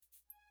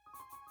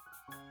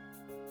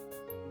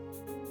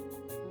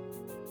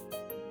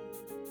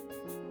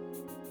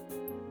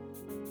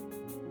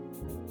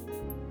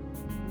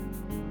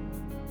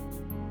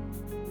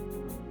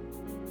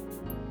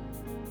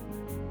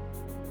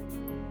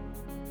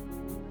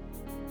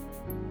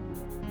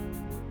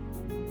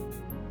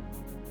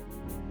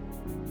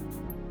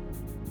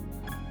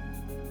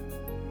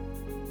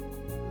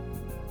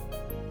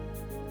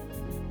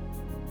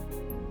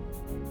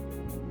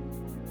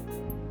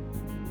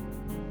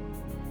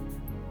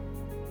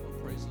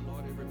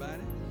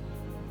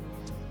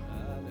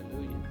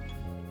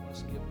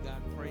Let's give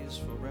God praise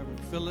for Reverend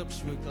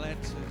Phillips. We're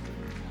glad to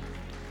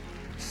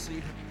see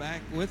him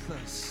back with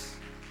us.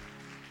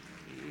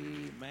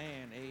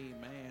 Amen,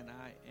 amen.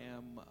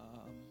 All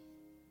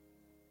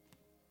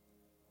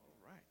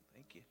right,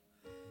 thank you.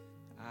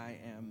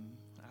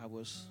 I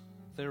was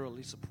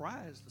thoroughly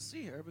surprised to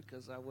see her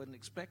because I wasn't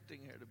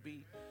expecting her to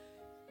be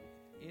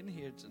in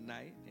here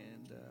tonight.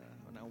 And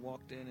when I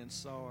walked in and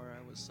saw her,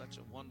 it was such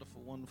a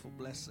wonderful, wonderful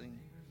blessing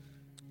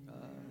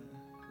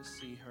to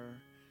see her.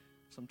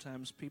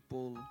 Sometimes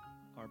people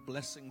are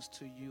blessings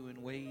to you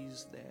in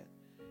ways that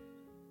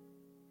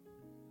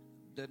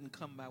doesn't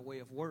come by way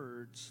of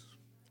words.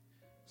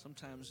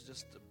 Sometimes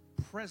just the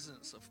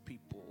presence of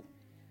people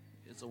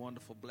is a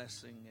wonderful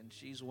blessing, and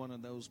she's one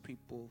of those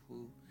people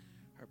who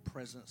her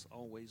presence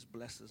always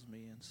blesses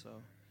me, and so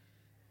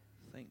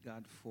thank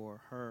God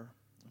for her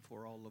and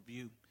for all of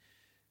you.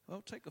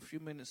 Well, take a few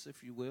minutes,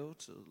 if you will,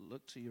 to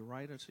look to your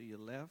right or to your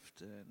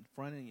left and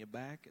front and your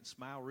back and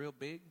smile real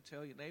big and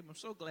tell your neighbor, I'm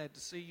so glad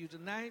to see you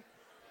tonight.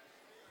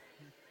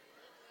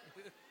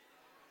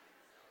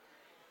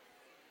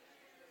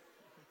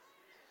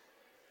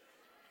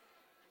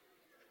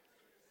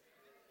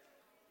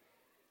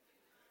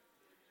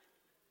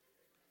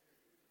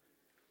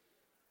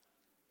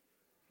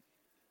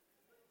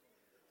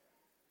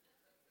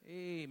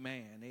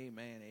 Amen,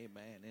 amen,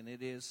 amen. And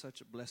it is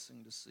such a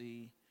blessing to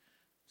see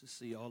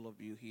all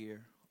of you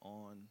here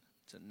on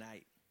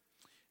tonight.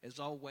 As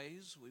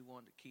always, we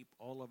want to keep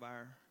all of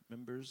our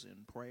members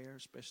in prayer,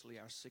 especially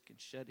our sick and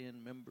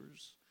shut-in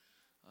members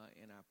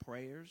in our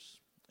prayers.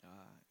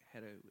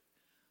 Had an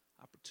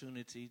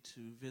opportunity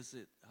to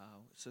visit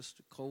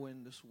Sister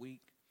Cohen this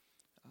week,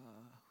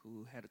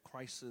 who had a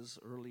crisis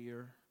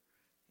earlier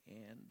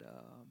and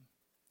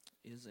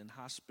is in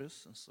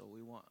hospice, and so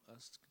we want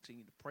us to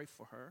continue to pray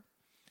for her,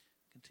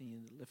 continue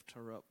to lift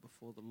her up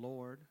before the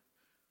Lord.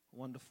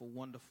 Wonderful,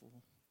 wonderful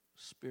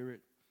spirit,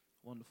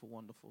 wonderful,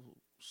 wonderful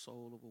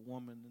soul of a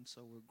woman, and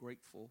so we're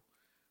grateful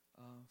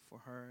for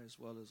her, as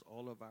well as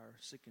all of our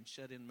sick and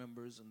shut-in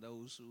members and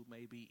those who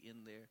may be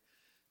in their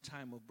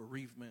time of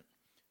bereavement.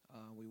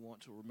 We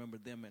want to remember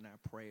them in our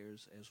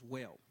prayers as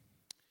well.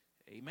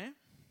 Amen?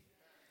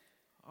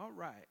 All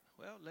right.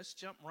 Well, let's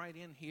jump right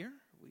in here.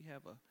 We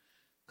have a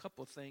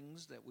couple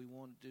things that we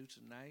want to do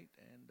tonight,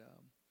 and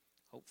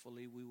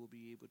hopefully we will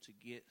be able to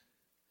get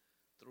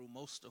through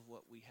most of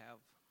what we have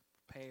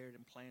prepared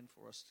and planned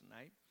for us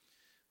tonight.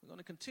 We're going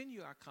to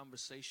continue our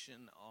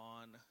conversation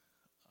on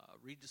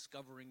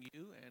rediscovering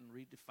you and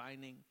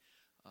redefining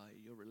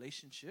your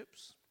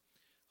relationships.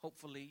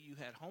 Hopefully you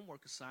had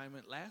homework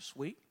assignment last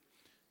week,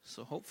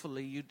 so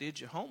hopefully you did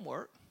your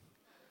homework.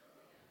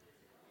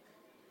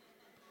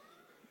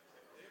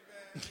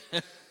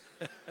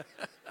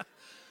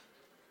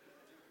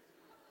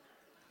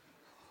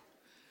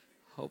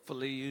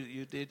 Hopefully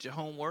you did your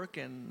homework,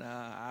 and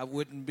I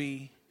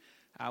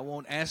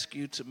won't ask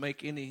you to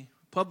make any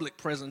public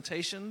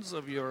presentations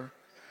of your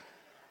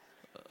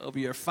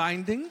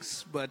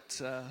findings,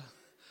 but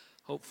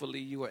hopefully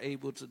you were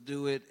able to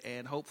do it,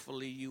 and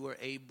hopefully you were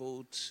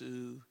able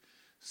to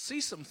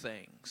see some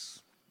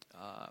things,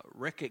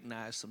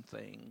 recognize some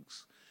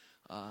things,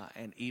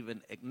 and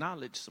even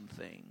acknowledge some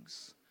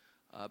things,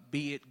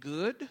 be it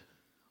good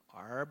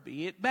or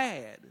be it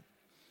bad,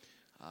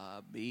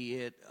 be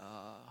it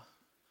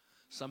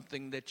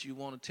something that you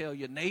want to tell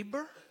your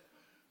neighbor,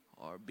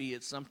 or be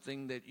it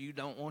something that you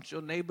don't want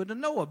your neighbor to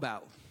know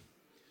about.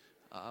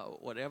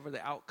 Whatever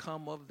the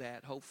outcome of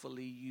that,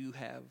 hopefully you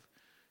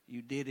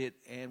did it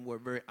and were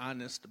very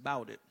honest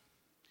about it.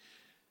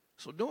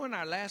 So during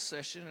our last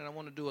session, and I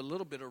want to do a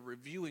little bit of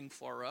reviewing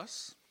for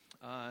us,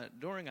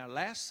 during our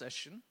last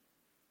session,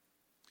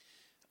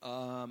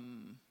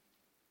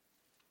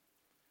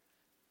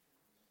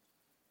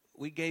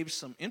 we gave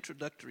some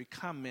introductory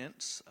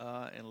comments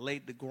and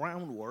laid the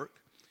groundwork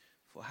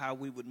for how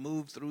we would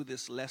move through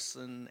this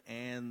lesson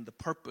and the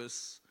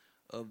purpose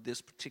of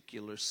this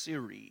particular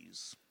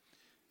series.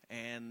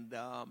 And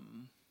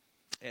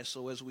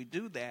so as we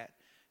do that,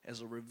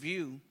 as a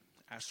review,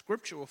 our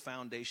scriptural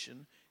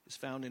foundation is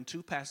found in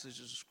two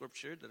passages of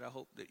scripture that I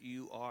hope that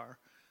you are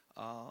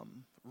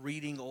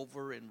reading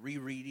over and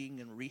rereading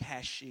and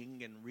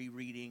rehashing and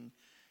rereading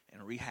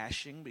and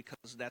rehashing,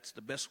 because that's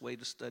the best way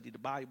to study the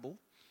Bible,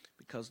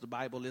 because the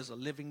Bible is a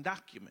living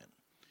document.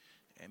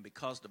 And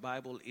because the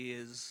Bible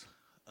is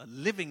a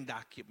living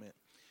document,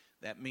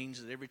 that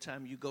means that every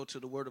time you go to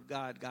the Word of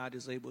God, God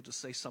is able to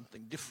say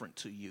something different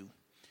to you,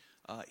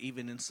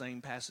 even in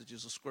same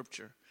passages of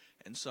Scripture.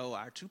 And so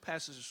our two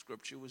passages of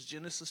Scripture was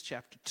Genesis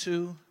chapter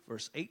 2,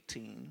 verse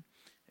 18,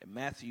 and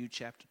Matthew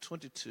chapter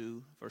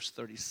 22, verse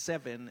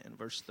 37 and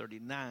verse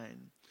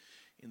 39.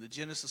 In the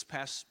Genesis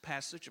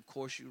passage, of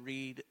course, you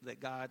read that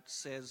God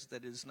says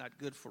that it is not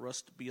good for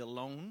us to be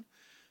alone.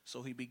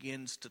 So he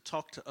begins to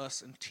talk to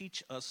us and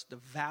teach us the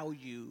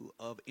value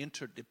of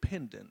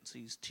interdependence.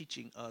 He's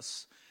teaching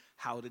us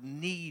how to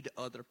need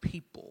other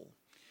people.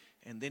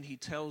 And then he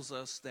tells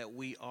us that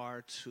we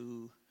are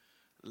to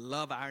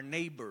love our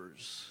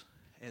neighbors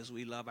as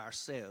we love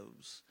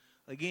ourselves.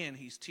 Again,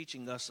 he's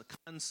teaching us a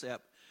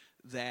concept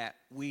that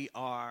we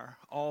are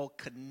all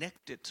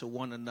connected to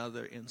one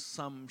another in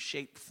some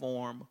shape,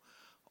 form,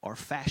 or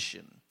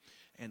fashion.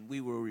 And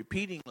we were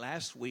repeating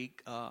last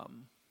week,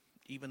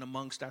 even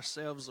amongst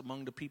ourselves,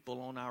 among the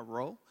people on our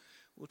row,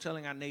 we're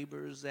telling our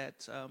neighbors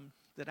that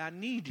I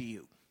need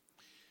you.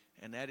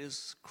 And that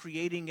is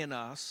creating in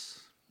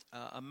us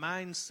a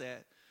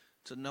mindset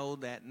to know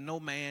that no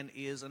man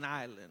is an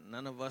island.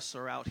 None of us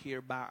are out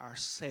here by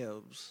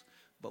ourselves,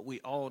 but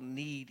we all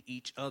need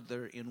each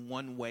other in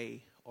one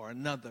way or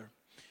another.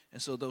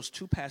 And so those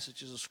two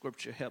passages of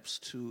Scripture helps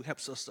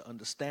us to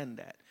understand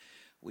that.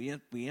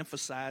 We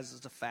emphasize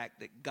the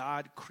fact that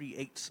God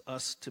creates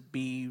us to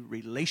be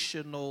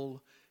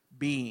relational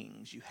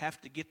beings. You have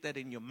to get that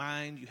in your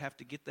mind. You have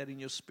to get that in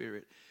your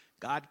spirit.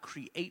 God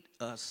created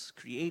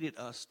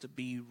us to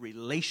be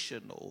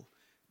relational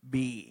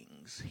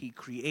beings. He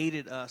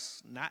created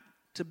us not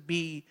to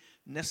be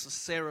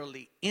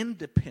necessarily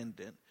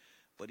independent,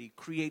 but he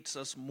creates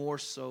us more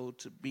so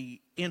to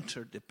be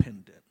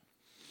interdependent.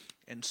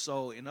 And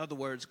so, in other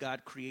words,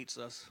 God creates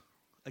us,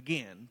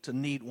 again, to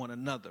need one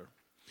another.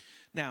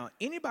 Now,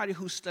 anybody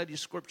who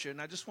studies Scripture,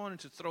 and I just wanted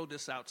to throw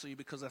this out to you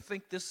because I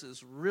think this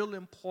is real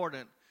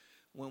important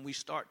when we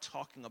start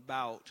talking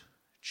about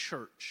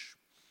church.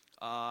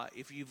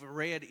 If you've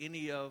read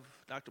any of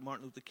Dr.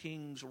 Martin Luther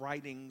King's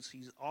writings,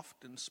 he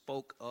often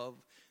spoke of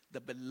the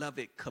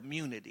beloved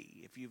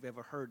community, if you've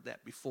ever heard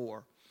that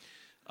before.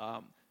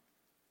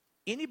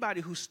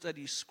 Anybody who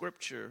studies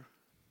Scripture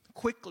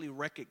quickly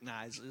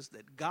recognizes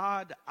that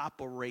God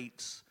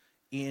operates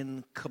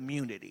in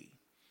community.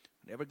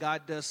 Whenever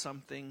God does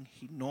something,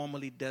 he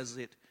normally does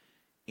it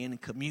in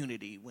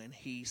community. When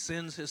he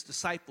sends his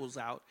disciples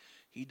out,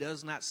 he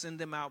does not send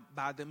them out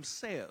by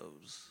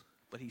themselves,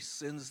 but he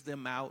sends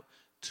them out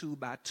 2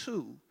 by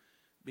 2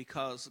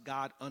 because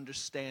God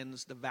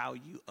understands the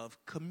value of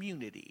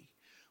community.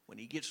 When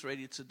he gets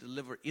ready to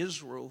deliver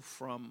Israel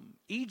from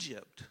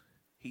Egypt,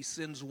 he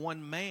sends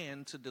one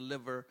man to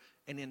deliver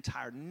an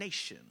entire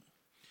nation.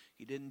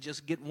 He didn't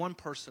just get one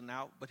person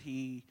out, but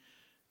he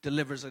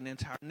delivers an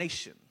entire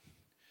nation.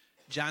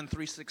 John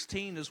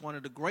 3:16 is one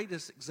of the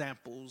greatest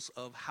examples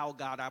of how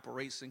God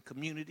operates in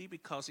community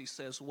because he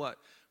says what?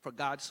 For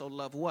God so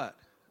loved what?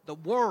 The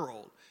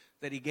world,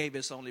 that he gave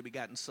his only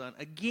begotten son.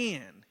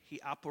 Again, he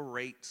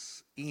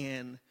operates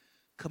in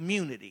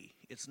community.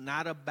 It's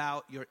not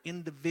about your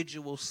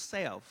individual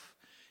self.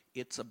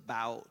 It's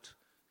about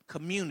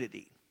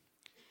community.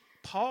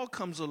 Paul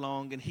comes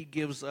along and he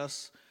gives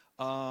us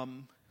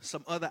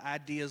some other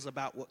ideas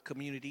about what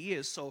community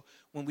is. So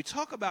when we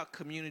talk about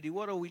community,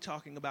 what are we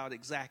talking about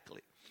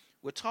exactly?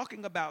 We're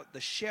talking about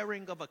the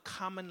sharing of a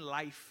common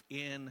life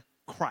in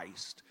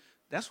Christ.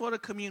 That's what a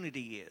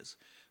community is.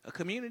 A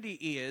community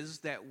is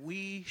that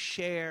we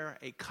share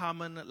a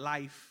common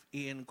life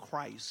in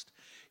Christ.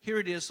 Here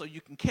it is so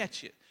you can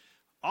catch it.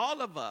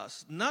 All of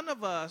us, none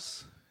of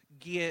us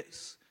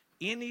gets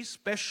any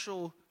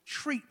special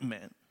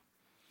treatment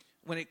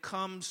when it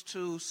comes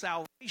to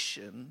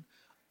salvation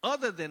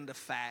other than the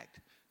fact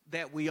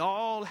that we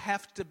all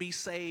have to be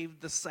saved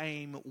the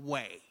same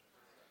way.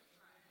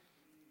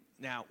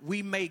 Now,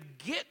 we may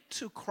get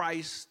to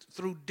Christ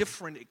through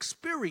different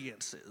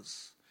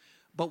experiences,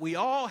 but we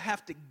all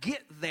have to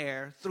get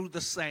there through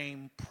the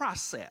same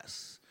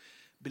process.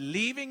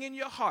 Believing in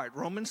your heart,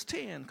 Romans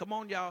 10, come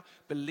on y'all,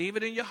 believe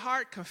it in your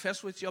heart,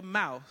 confess with your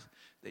mouth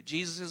that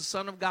Jesus is the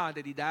Son of God,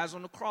 that he dies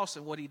on the cross,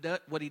 and what he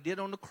did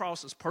on the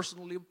cross is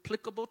personally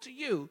applicable to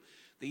you.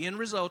 The end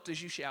result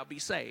is you shall be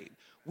saved.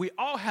 We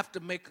all have to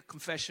make a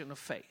confession of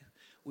faith.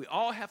 We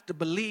all have to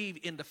believe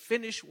in the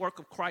finished work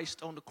of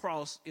Christ on the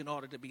cross in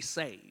order to be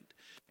saved.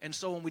 And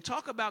so when we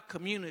talk about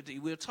community,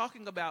 we're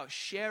talking about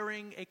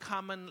sharing a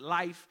common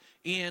life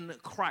in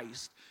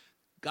Christ.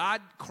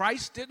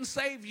 Christ didn't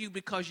save you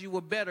because you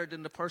were better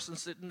than the person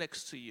sitting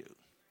next to you.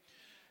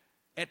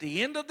 At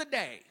the end of the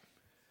day,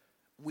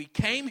 we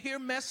came here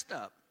messed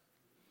up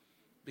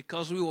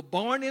because we were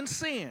born in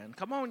sin.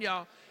 Come on,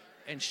 y'all.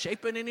 And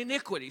shapen in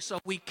iniquity. So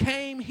we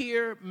came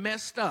here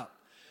messed up.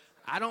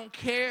 I don't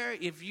care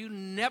if you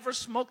never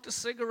smoked a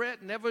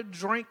cigarette, never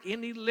drank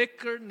any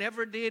liquor,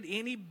 never did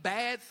any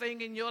bad thing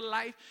in your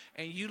life,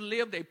 and you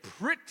lived a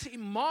pretty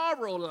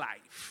moral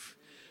life.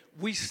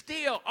 We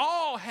still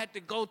all had to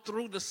go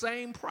through the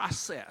same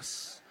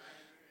process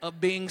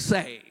of being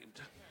saved.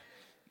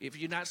 If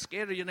you're not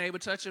scared of your neighbor,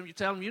 touch him, you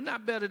tell him, you're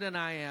not better than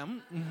I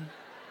am.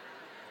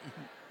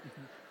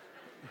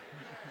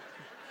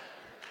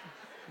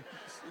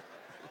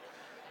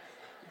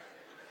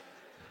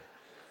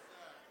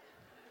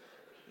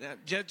 Now,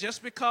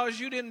 just because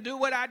you didn't do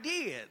what I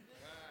did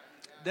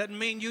doesn't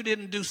mean you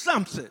didn't do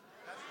something.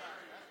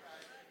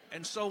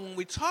 And so when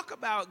we talk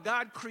about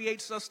God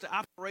creates us to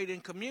operate in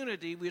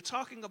community, we're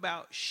talking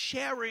about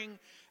sharing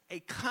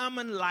a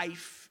common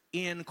life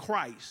in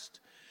Christ.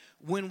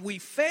 When we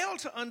fail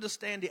to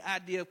understand the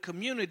idea of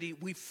community,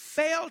 we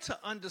fail to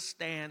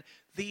understand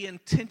the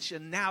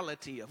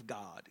intentionality of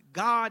God.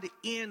 God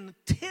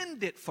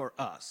intended for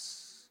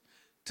us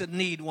to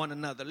need one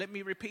another. Let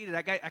me repeat it.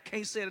 I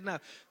can't say it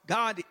enough.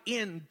 God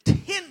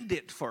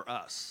intended for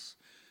us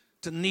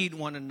to need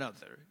one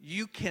another.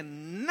 You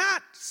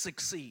cannot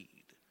succeed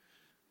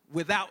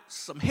without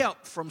some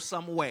help from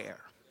somewhere.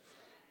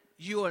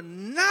 You are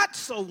not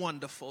so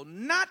wonderful,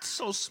 not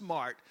so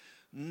smart,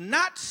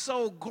 not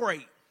so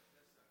great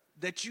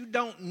that you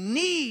don't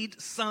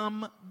need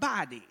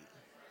somebody.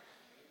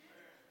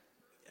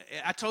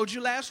 I told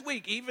you last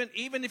week,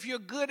 even if you're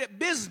good at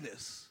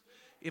business,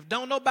 if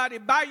don't nobody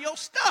buy your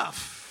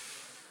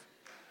stuff,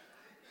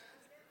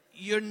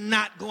 you're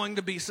not going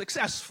to be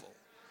successful.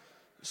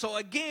 So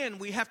again,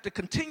 we have to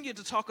continue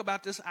to talk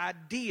about this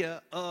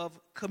idea of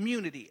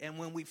community. And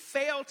when we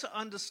fail to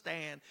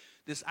understand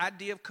this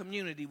idea of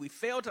community, we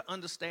fail to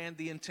understand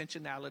the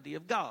intentionality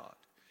of God.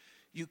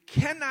 You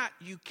cannot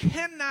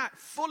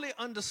fully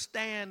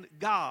understand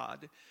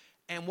God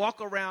and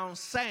walk around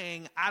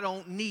saying, I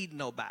don't need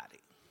nobody.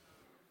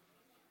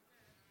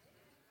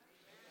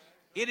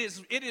 It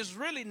is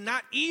really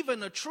not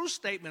even a true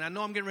statement. I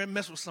know I'm getting ready to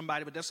mess with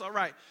somebody, but that's all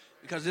right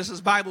because this is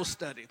Bible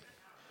study.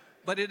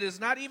 But it is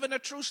not even a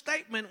true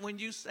statement when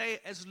you say,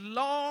 as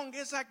long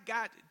as I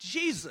got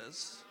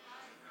Jesus,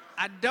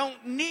 I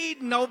don't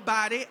need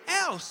nobody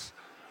else.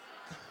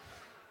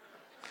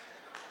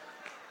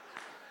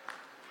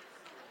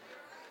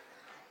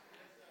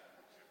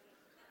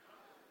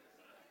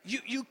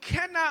 You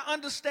cannot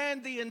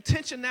understand the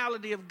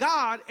intentionality of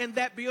God and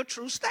that be a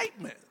true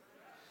statement.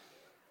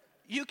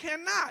 You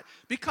cannot,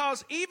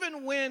 because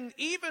even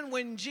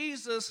when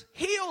Jesus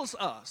heals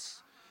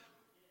us,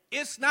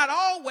 it's not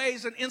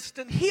always an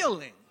instant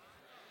healing.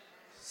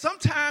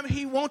 Sometimes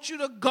he wants you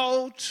to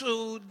go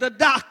to the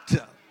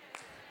doctor.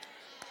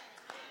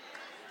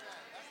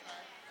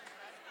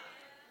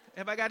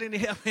 Have I got any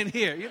help in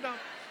here? You know,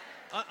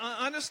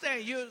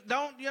 understand.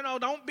 Don't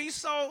be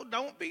so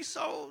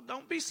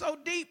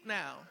deep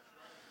now.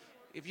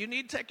 If you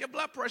need to take your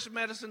blood pressure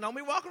medicine, don't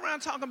be walking around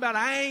talking about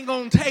I ain't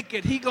gonna take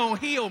it. He gonna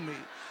heal me.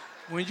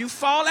 When you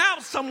fall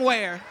out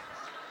somewhere,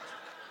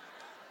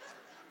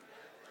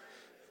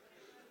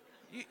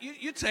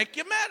 you take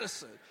your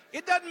medicine.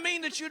 It doesn't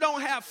mean that you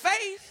don't have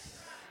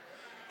faith.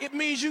 It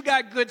means you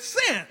got good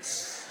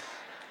sense.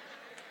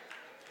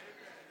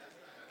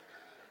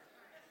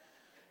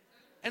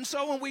 And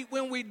so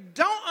when we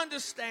don't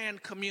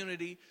understand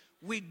community,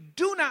 we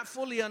do not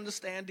fully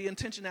understand the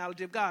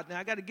intentionality of God. Now,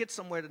 I got to get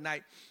somewhere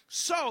tonight.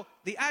 So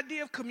the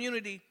idea of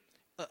community,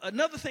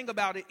 another thing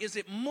about it is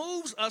it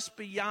moves us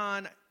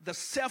beyond the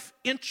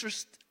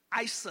self-interest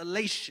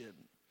isolation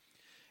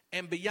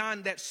and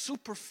beyond that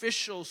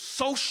superficial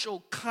social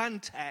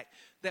contact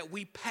that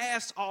we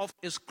pass off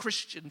as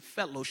Christian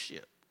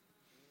fellowship.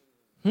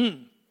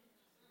 Can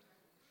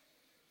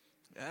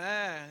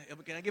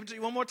I give it to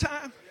you one more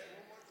time?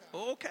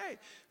 Okay.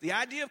 The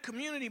idea of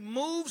community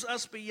moves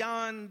us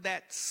beyond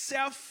that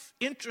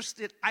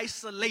self-interested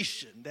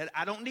isolation that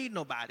I don't need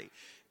nobody,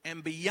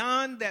 and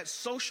beyond that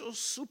social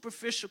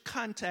superficial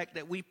contact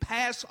that we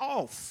pass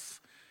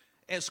off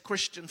as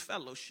Christian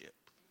fellowship.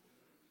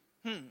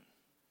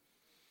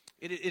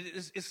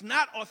 It's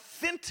not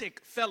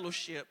authentic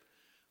fellowship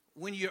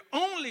when you're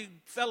only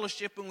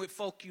fellowshipping with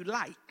folk you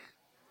like.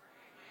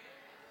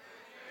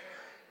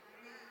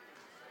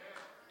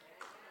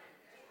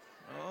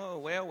 Oh,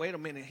 well, wait a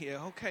minute here.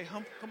 Okay,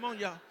 come on,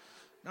 y'all.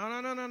 No.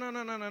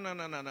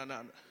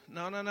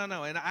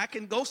 And I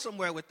can go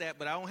somewhere with that,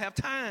 but I don't have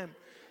time.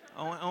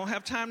 I don't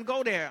have time to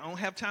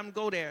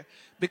go there.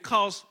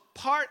 Because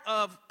part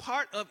of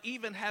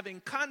even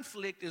having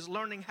conflict is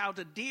learning how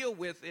to deal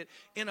with it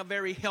in a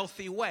very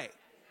healthy way.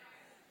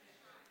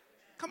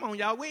 Come on,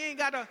 y'all. We ain't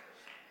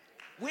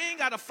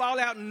gotta fall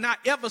out and not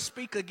ever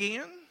speak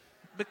again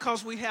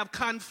because we have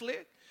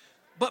conflict.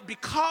 But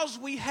because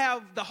we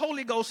have the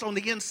Holy Ghost on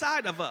the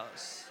inside of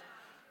us,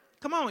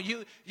 come on,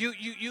 you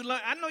learn.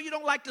 I know you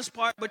don't like this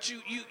part, but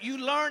you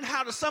learn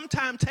how to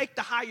sometimes take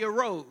the higher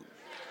road.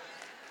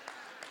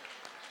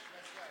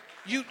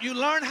 You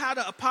learn how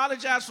to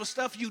apologize for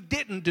stuff you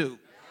didn't do.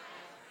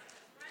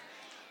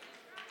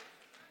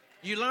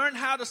 You learn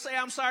how to say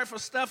I'm sorry for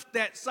stuff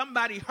that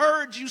somebody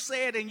heard you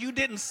say it and you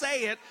didn't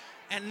say it,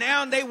 and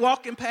now they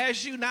walking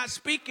past you not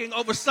speaking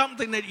over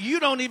something that you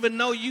don't even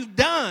know you've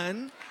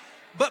done.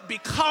 But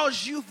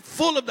because you're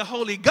full of the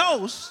Holy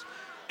Ghost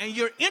and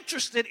you're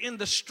interested in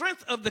the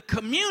strength of the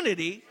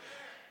community,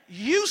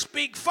 you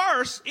speak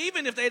first,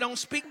 even if they don't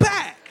speak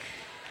back.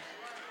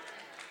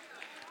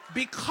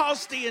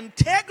 Because the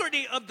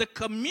integrity of the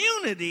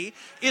community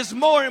is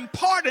more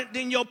important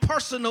than your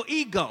personal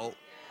ego.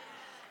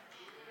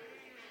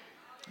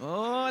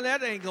 Oh,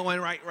 that ain't going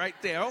right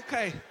there.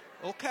 Okay.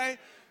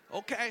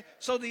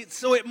 So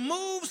it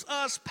moves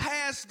us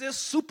past this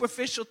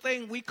superficial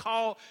thing we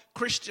call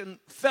Christian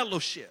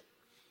fellowship.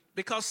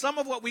 Because some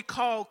of what we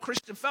call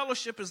Christian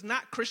fellowship is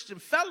not Christian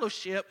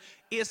fellowship,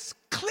 it's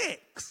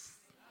cliques.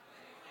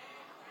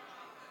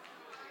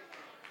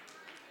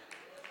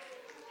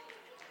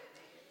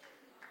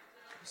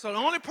 So the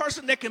only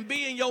person that can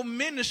be in your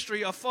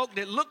ministry are folk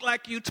that look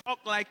like you,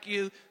 talk like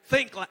you,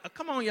 think like,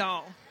 come on,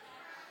 y'all.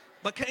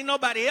 But can't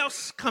nobody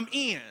else come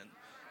in.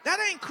 That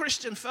ain't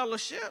Christian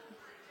fellowship.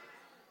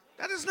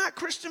 That is not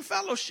Christian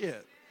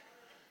fellowship.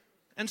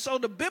 And so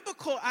the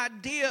biblical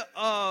idea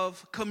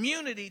of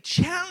community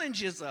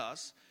challenges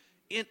us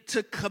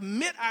to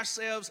commit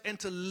ourselves and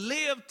to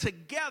live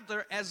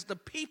together as the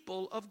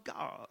people of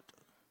God.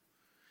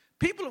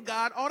 People of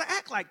God ought to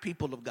act like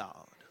people of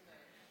God.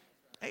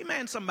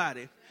 Amen,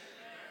 somebody.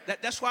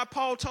 That's why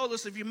Paul told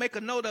us, if you make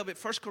a note of it,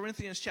 1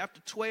 Corinthians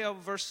chapter 12,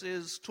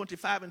 verses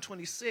 25 and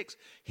 26,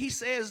 he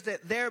says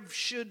that there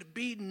should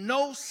be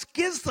no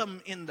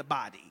schism in the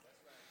body,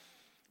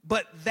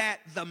 but that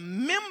the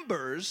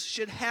members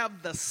should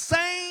have the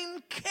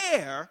same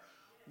care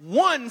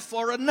one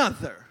for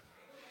another.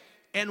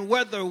 And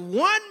whether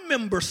one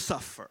member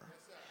suffer,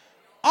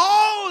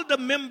 all the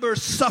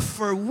members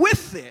suffer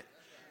with it,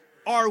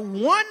 or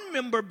one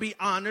member be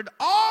honored,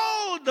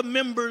 all the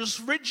members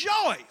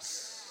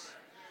rejoice.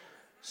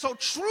 So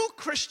true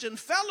Christian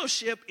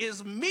fellowship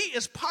is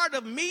part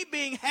of me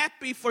being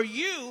happy for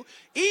you,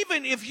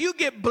 even if you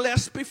get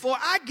blessed before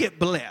I get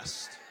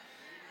blessed.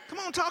 Come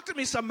on, talk to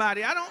me,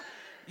 somebody.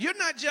 You're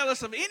not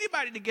jealous of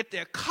anybody to get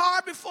their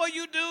car before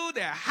you do,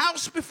 their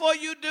house before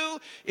you do.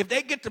 If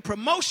they get the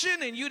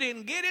promotion and you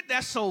didn't get it,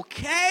 that's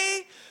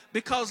okay,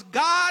 because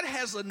God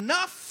has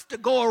enough to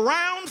go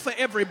around for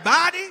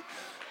everybody.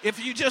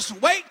 If you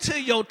just wait till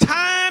your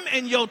time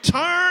and your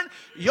turn,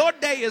 your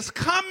day is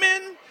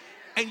coming.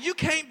 And you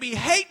can't be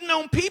hating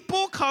on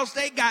people because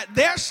they got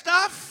their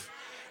stuff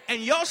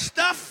and your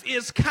stuff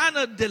is kind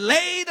of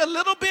delayed a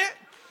little bit.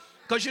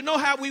 Because you know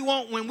how we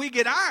want when we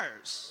get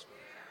ours.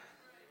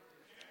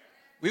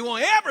 We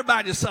want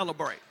everybody to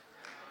celebrate.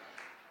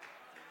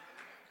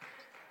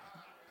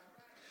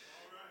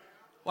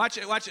 Watch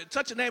it, watch it.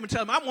 Touch your neighbor and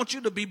tell them, I want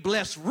you to be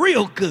blessed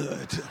real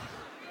good.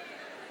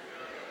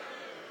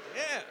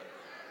 Yeah.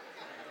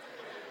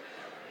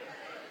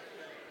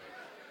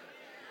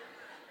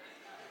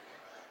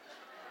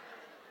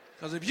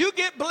 Because if you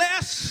get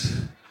blessed,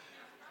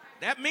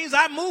 that means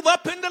I move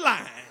up in the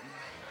line.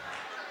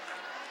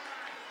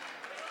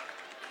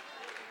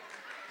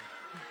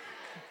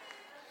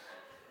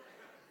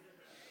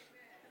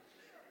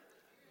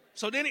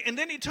 So then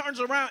he turns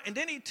around and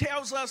then he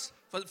tells us,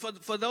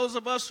 for those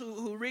of us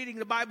who are reading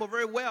the Bible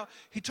very well,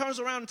 he turns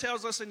around and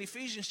tells us in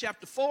Ephesians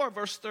chapter 4,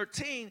 verse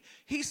 13,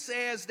 he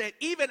says that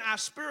even our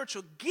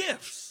spiritual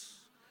gifts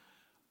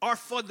are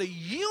for the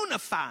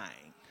unifying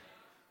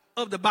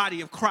of the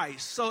body of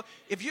Christ. So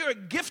if you're a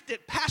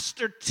gifted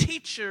pastor,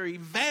 teacher,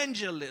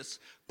 evangelist,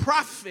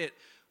 prophet,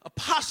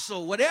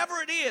 apostle,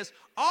 whatever it is,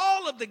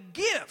 all of the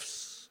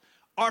gifts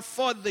are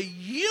for the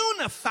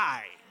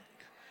unifying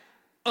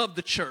of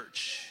the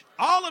church.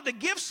 All of the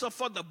gifts are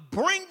for the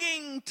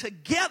bringing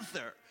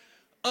together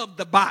of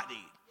the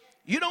body.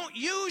 You don't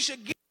use your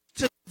gifts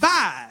to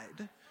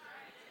divide.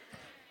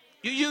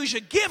 You use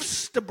your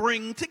gifts to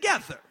bring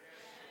together.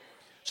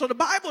 So the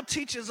Bible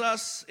teaches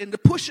us, and to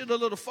push it a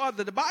little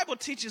farther, the Bible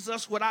teaches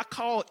us what I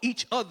call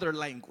each other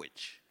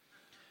language.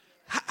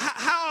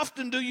 How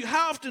often do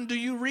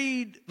you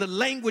read the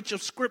language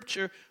of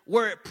Scripture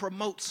where it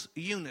promotes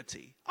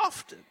unity?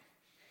 Often.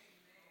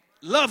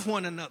 Love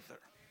one another.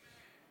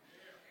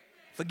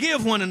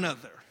 Forgive one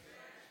another.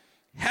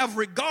 Have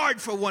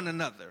regard for one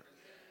another.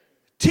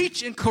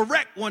 Teach and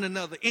correct one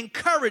another.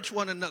 Encourage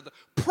one another.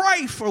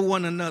 Pray for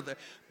one another.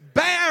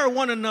 Bear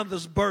one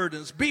another's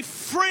burdens. Be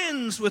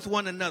friends with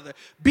one another.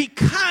 Be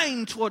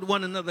kind toward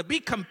one another. Be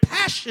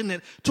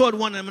compassionate toward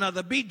one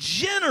another. Be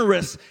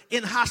generous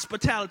in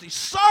hospitality.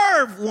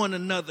 Serve one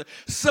another.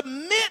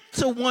 Submit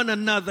to one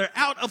another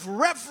out of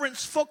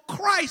reverence for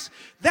Christ.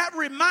 That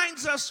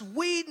reminds us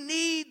we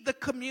need the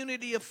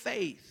community of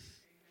faith,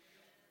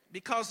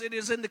 because it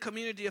is in the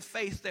community of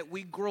faith that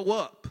we grow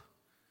up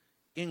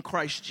in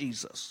Christ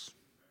Jesus.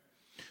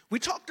 We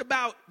talked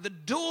about the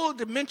dual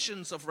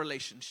dimensions of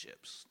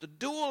relationships. The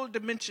dual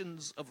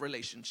dimensions of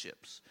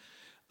relationships.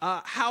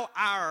 How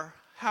our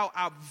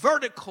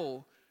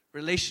vertical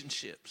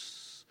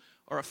relationships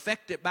are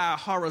affected by our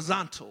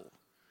horizontal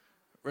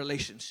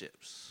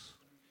relationships.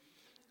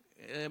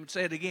 Let me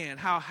say it again.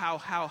 How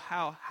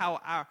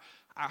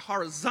our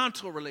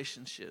horizontal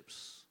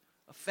relationships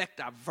affect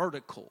our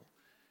vertical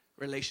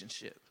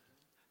relationship.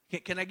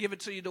 Can I give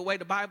it to you the way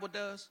the Bible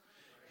does?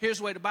 Here's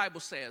the way the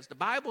Bible says. The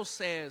Bible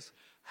says,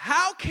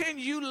 how can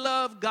you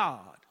love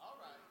God?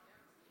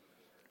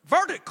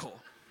 Vertical,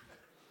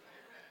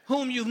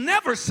 whom you've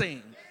never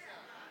seen,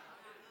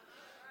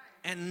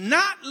 and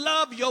not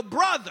love your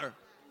brother,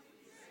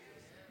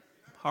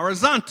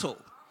 horizontal,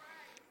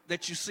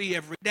 that you see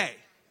every day.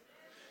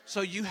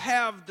 So you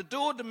have the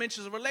dual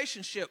dimensions of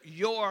relationship.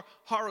 Your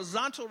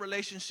horizontal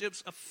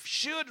relationships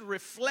should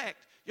reflect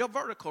your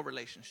vertical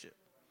relationship.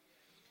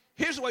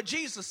 Here's what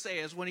Jesus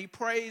says when he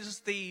prays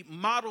the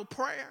model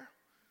prayer.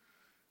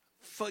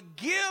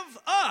 Forgive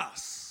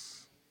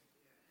us.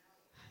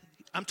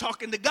 I'm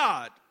talking to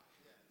God.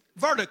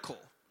 Vertical.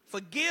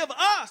 Forgive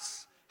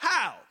us.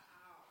 How?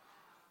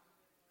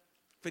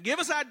 Forgive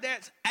us our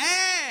debts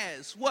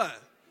as what?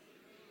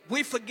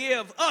 We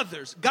forgive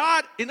others.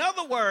 God, in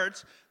other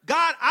words,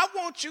 God, I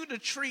want you to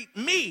treat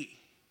me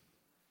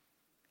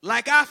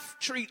like I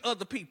treat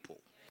other people.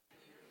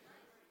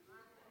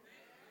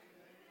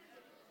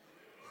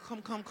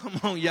 Come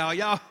on, y'all.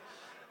 Y'all,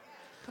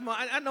 come on.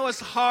 I know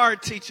it's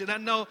hard teaching. I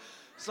know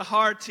it's a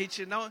hard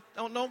teaching.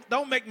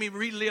 Don't make me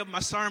relive my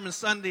sermon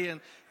Sunday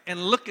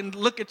and look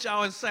at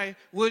y'all and say,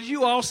 will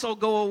you also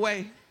go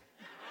away?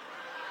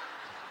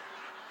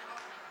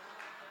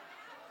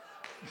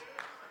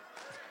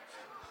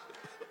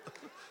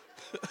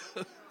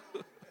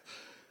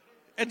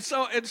 And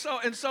so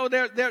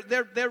there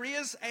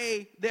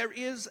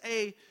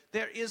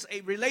is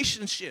a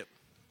relationship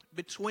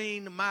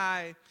between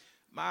my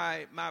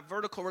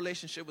vertical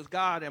relationship with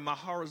God and my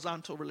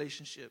horizontal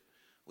relationship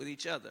with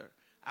each other.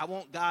 I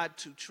want God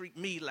to treat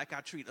me like I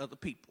treat other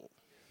people.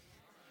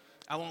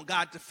 I want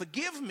God to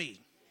forgive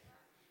me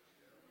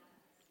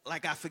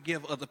like I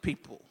forgive other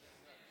people.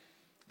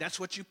 That's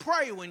what you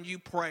pray when you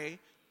pray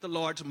the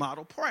Lord's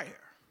model prayer.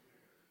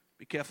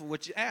 Be careful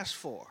what you ask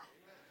for.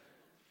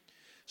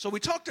 So we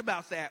talked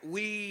about that.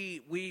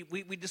 We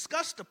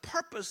discussed the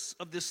purpose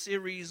of this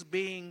series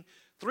being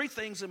three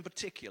things in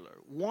particular.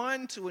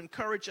 One, to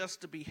encourage us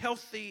to be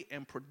healthy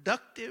and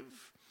productive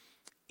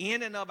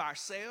in and of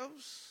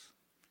ourselves,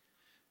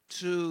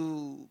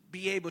 to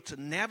be able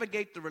to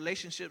navigate the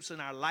relationships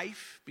in our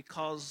life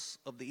because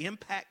of the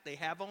impact they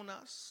have on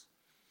us.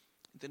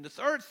 Then the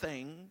third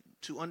thing,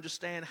 to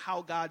understand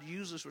how God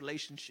uses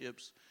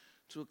relationships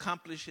to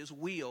accomplish his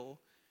will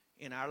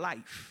in our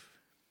life.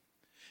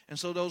 And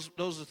so those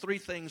are three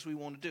things we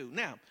want to do.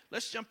 Now,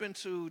 let's jump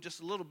into just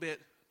a little bit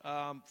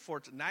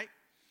for tonight.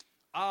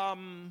 I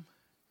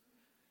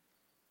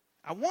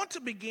want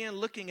to begin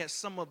looking at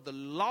some of the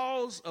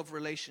laws of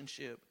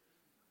relationship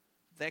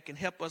that can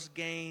help us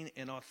gain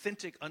an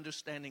authentic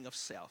understanding of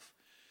self.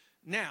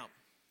 Now,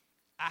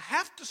 I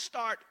have to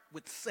start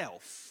with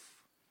self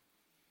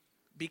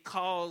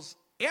because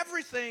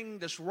everything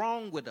that's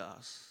wrong with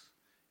us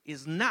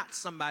is not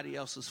somebody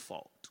else's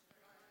fault.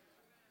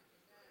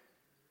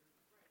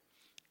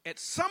 At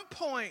some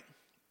point,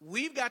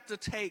 we've got to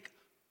take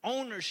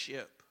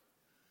ownership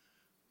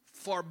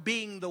for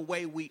being the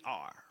way we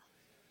are.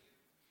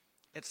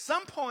 At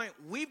some point,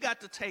 we've got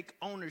to take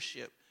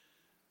ownership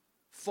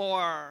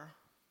for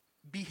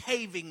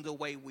behaving the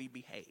way we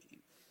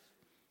behave.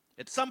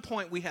 At some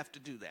point, we have to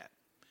do that.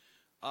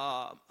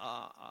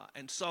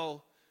 And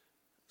so,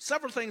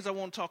 several things I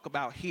want to talk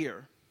about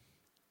here.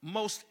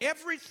 Most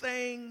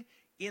everything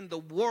in the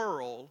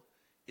world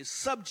is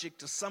subject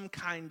to some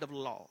kind of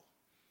law.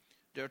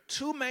 There are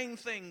two main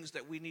things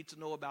that we need to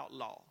know about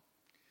law.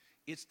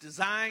 It's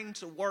designed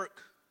to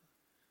work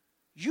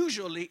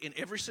usually in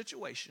every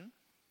situation,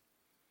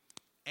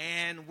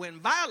 and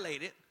when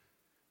violated,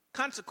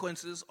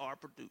 consequences are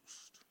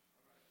produced.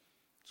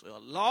 So a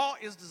law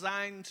is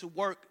designed to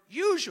work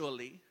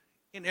usually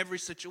in every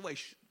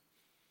situation.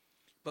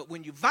 But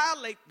when you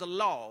violate the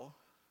law,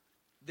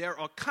 there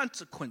are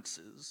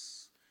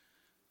consequences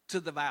to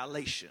the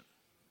violation.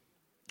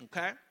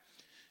 Okay?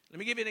 Let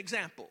me give you an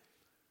example.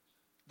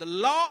 The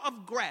law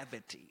of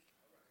gravity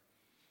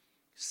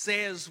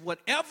says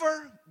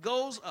whatever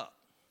goes up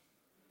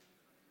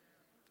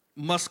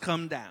must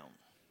come down.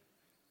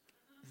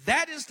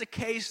 That is the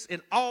case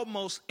in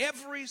almost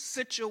every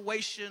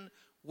situation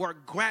where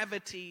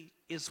gravity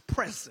is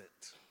present.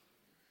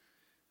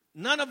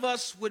 None of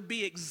us would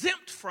be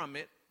exempt from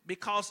it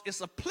because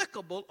it's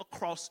applicable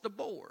across the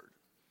board.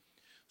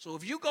 So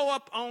if you go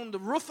up on the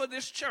roof of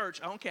this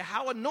church, I don't care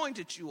how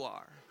anointed you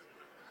are,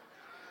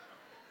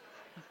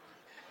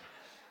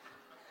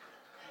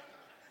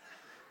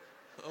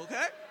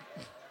 okay?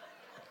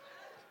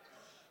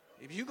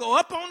 If you go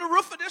up on the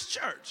roof of this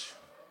church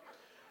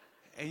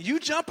and you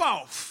jump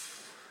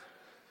off,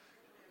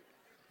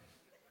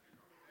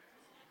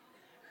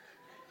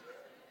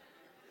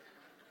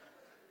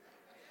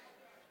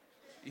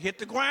 you hit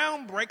the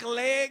ground, break a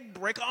leg,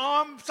 break an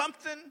arm,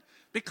 something,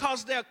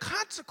 because there are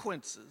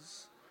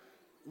consequences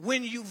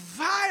when you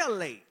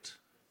violate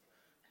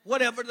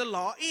whatever the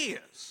law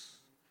is.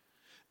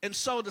 And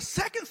so the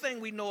second thing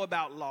we know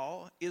about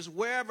law is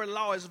wherever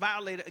law is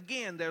violated,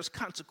 again, there's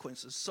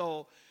consequences.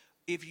 So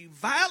if you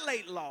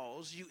violate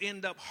laws, you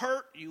end up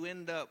hurt, you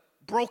end up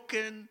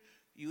broken,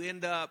 you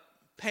end up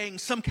paying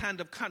some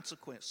kind of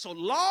consequence. So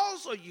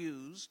laws are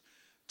used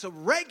to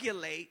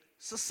regulate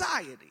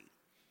society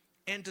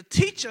and to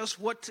teach us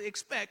what to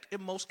expect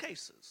in most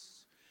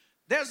cases.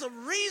 There's a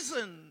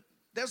reason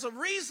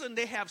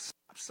they have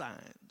stop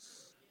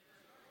signs.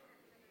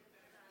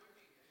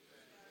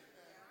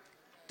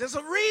 There's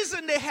a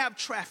reason they have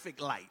traffic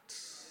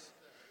lights.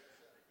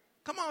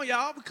 Come on,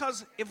 y'all,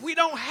 because if we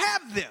don't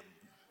have them,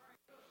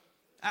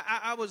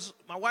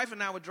 my wife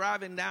and I were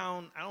driving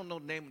down, I don't know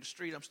the name of the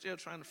street, I'm still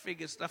trying to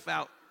figure stuff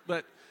out,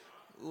 but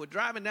we were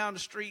driving down the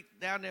street,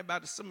 down there by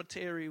the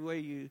cemetery where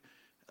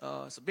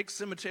it's a big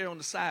cemetery on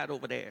the side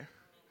over there.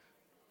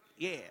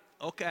 Yeah,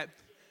 okay.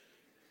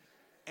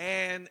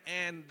 And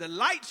the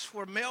lights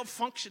were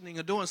malfunctioning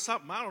or doing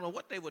something, I don't know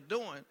what they were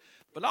doing,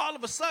 but all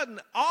of a sudden,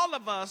 all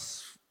of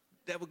us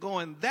that were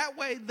going that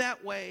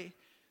way,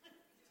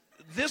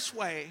 this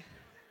way,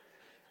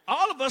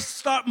 all of us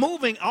start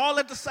moving all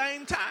at the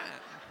same time.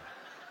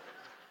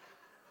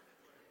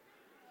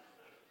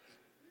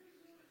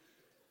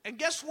 And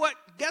guess what?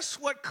 Guess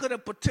what could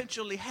have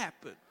potentially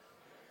happened?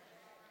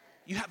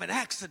 You have an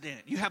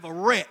accident. You have a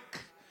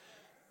wreck.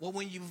 Well,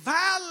 when you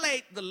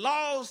violate the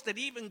laws that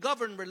even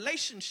govern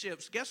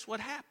relationships, guess what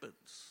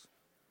happens?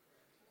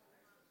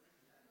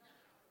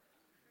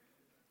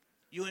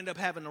 You end up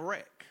having a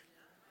wreck.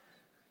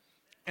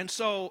 And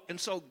so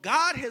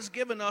God has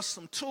given us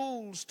some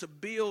tools to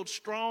build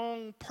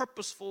strong,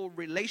 purposeful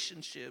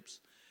relationships.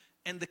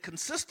 And the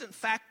consistent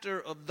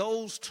factor of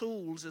those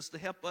tools is to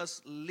help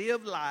us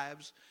live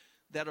lives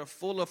that are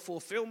full of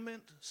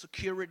fulfillment,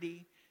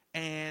 security,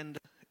 and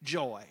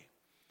joy.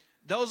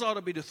 Those ought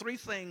to be the three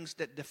things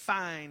that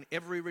define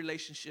every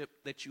relationship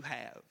that you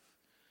have: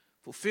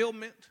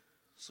 fulfillment,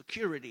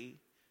 security,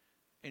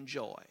 and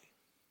joy.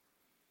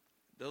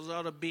 Those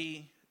ought to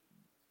be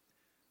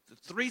the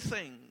three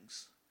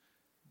things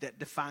that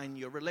define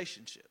your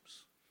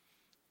relationships.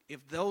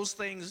 If those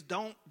things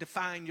don't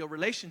define your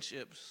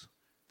relationships,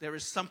 there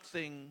is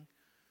something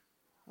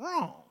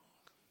wrong.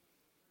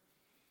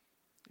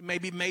 It may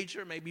be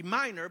major, it may be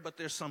minor, but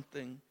there's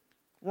something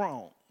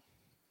wrong.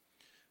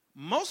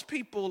 Most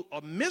people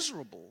are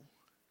miserable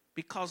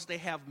because they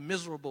have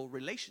miserable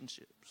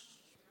relationships.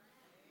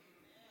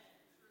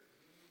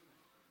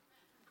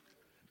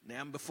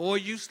 Now, before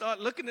you start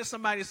looking at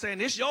somebody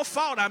saying, it's your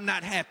fault I'm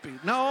not happy.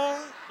 No.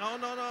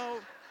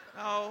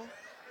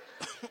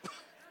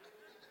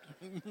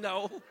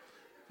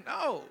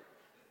 No.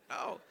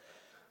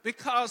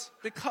 Because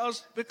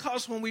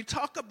when we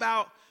talk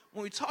about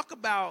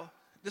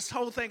this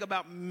whole thing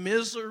about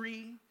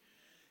misery,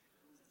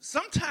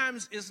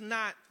 sometimes it's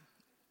not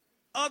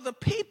other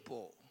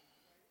people.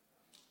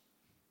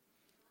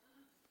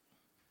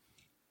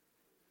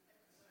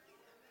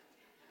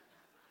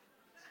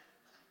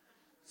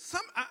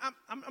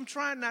 I'm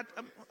trying not,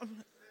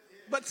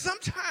 but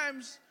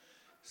sometimes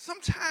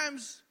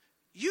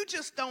you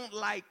just don't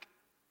like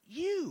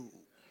you.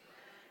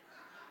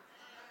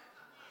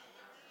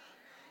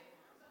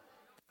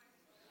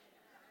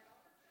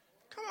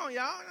 Come on,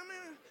 y'all. I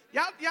mean,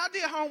 y'all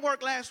did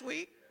homework last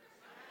week.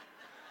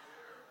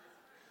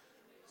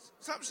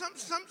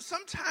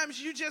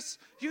 Sometimes you just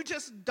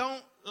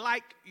don't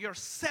like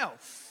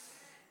yourself.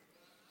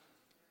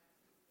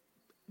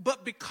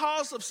 But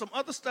because of some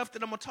other stuff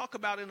that I'm going to talk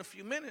about in a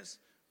few minutes,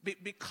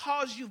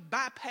 because you've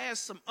bypassed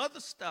some other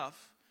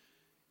stuff,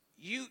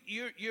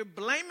 you're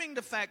blaming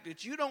the fact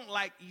that you don't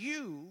like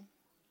you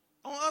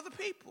on other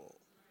people,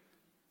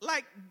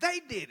 like they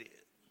did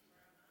it.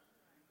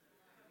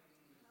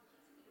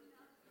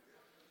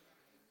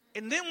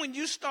 And then when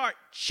you start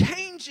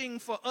changing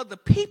for other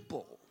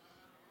people,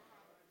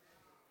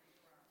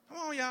 come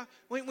on, y'all.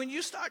 When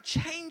you start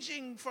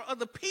changing for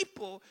other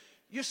people,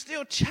 you're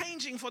still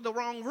changing for the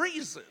wrong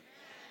reason.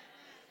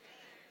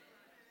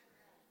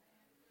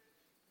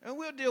 And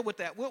we'll deal with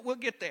that. We'll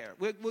get there.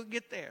 We'll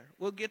get there.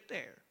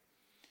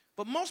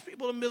 But most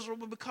people are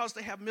miserable because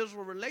they have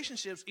miserable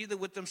relationships, either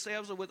with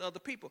themselves or with other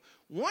people.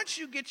 Once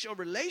you get your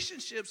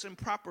relationships in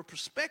proper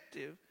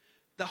perspective,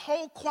 the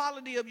whole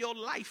quality of your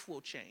life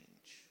will change.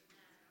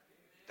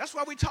 That's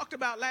why we talked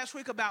about last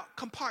week about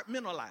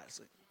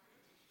compartmentalizing.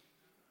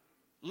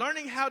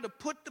 Learning how to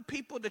put the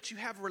people that you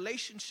have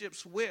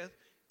relationships with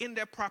in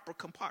their proper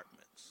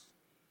compartments.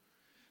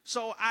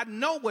 So I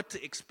know what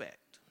to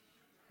expect.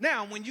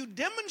 Now, when you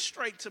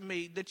demonstrate to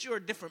me that you're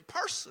a different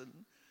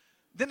person,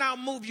 then I'll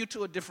move you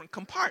to a different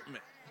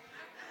compartment.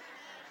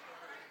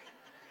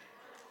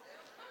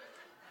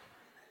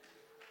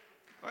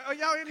 Are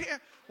y'all in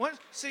here?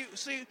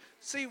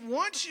 See,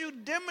 once you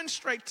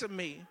demonstrate to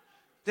me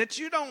that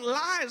you don't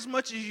lie as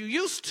much as you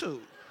used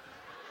to,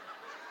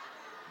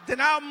 then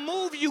I'll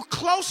move you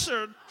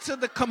closer to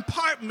the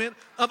compartment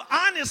of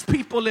honest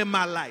people in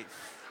my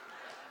life.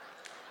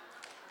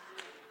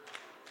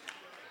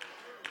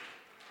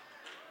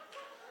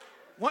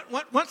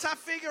 Once I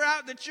figure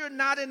out that you're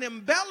not an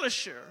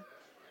embellisher,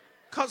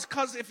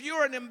 because if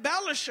you're an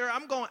embellisher,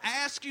 I'm going to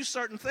ask you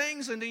certain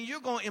things, and then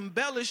you're going to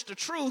embellish the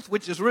truth,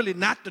 which is really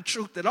not the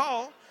truth at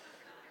all.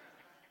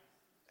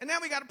 And now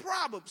we got a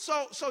problem.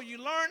 So you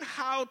learn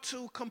how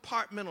to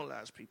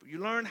compartmentalize people. You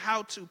learn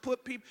how to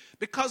put people,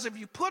 because if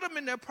you put them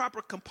in their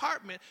proper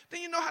compartment,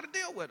 then you know how to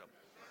deal with them.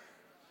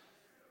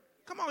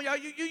 Come on, y'all.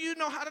 You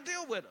know how to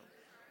deal with them.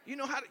 You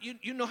know how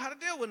to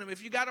deal with them.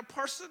 If you got a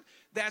person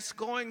that's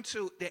going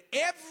to, that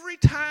every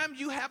time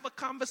you have a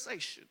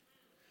conversation,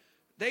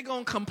 they're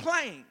going to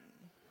complain.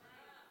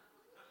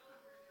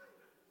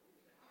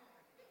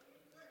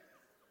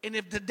 And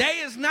if the day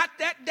is not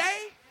that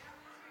day,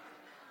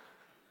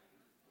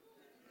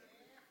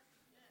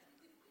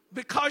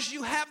 because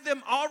you have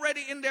them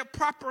already in their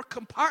proper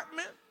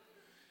compartment,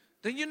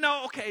 then you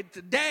know, okay,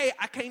 today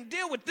I can't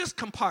deal with this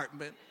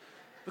compartment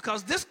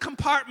because this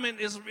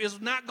compartment is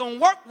not going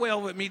to work well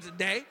with me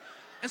today.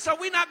 And so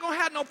we're not going to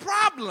have no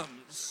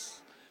problems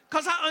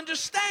because I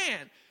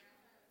understand.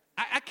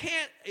 I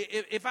can't,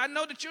 if I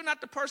know that you're not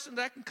the person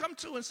that I can come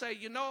to and say,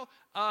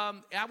 I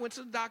went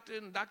to the doctor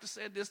and the doctor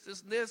said this,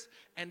 and this,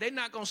 and they're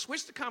not going to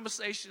switch the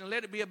conversation and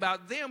let it be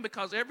about them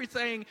because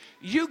everything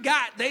you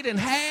got, they done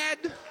had.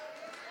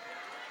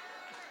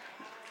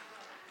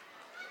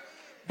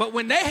 But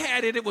when they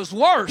had it, it was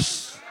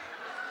worse.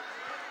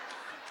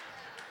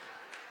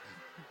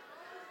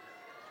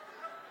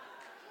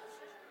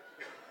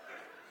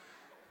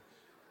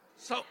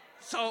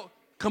 So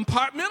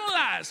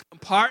compartmentalize.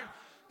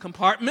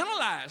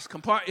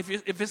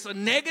 Compartmentalize. If it's a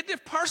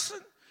negative person,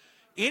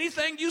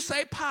 anything you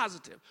say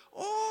positive.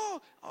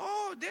 Oh,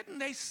 didn't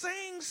they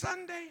sing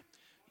Sunday?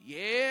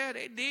 Yeah,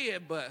 they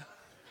did, but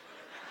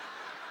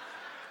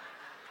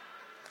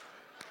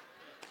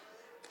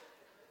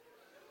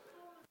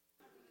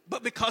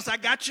because I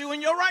got you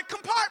in your right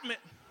compartment,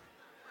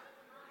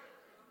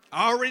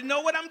 I already know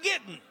what I'm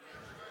getting.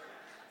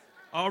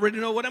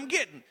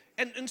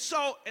 And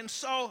so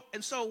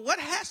what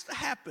has to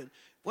happen?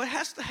 What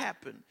has to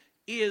happen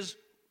is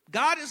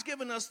God has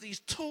given us these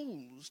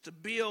tools to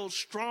build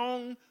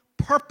strong,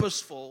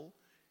 purposeful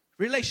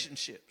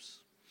relationships.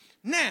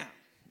 Now,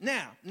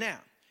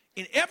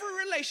 in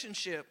every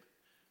relationship,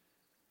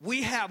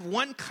 we have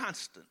one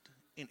constant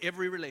in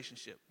every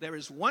relationship. There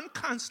is one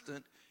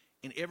constant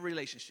in every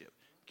relationship.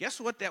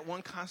 Guess what that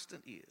one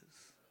constant is?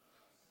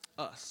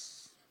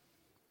 Us.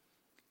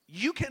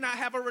 You cannot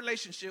have a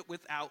relationship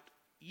without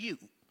you.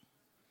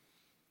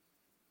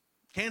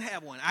 Can't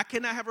have one. I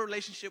cannot have a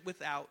relationship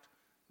without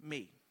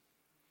me.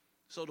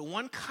 So the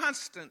one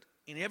constant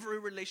in every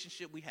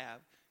relationship we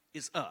have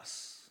is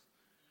us.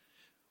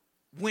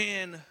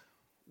 When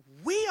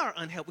we are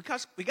unhealthy,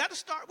 because we got to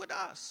start with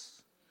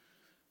us.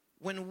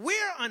 When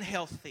we're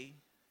unhealthy,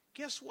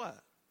 guess what?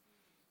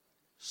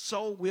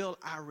 So will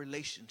our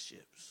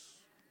relationships.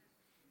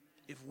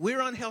 If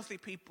we're unhealthy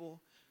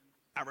people,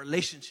 our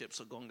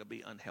relationships are going to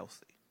be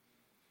unhealthy.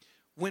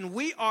 When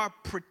we are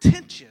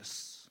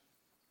pretentious,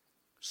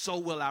 so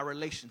will our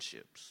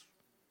relationships.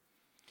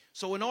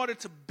 So in order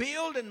to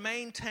build and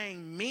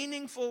maintain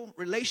meaningful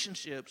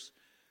relationships,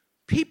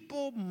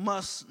 people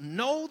must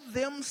know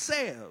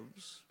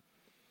themselves,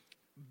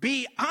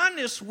 be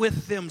honest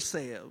with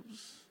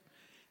themselves,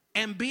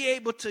 and be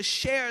able to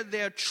share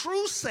their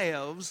true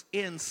selves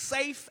in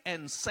safe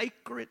and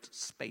sacred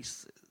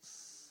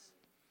spaces.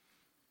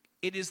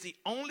 It is the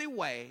only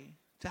way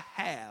to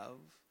have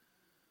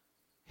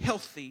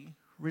healthy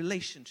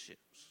relationships.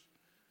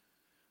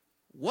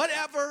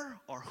 Whatever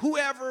or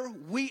whoever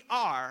we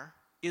are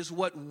is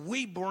what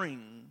we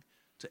bring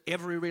to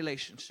every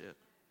relationship.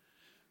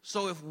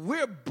 So if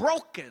we're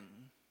broken,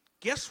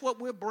 guess what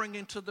we're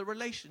bringing to the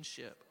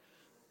relationship?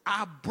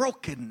 Our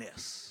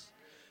brokenness.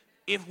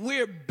 If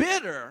we're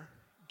bitter,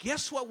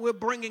 guess what we're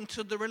bringing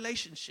to the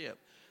relationship?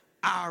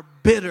 Our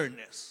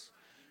bitterness.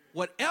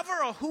 Whatever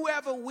or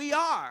whoever we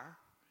are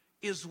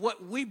is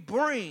what we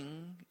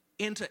bring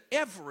into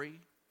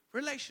every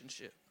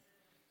relationship.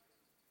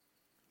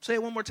 Say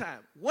it one more time.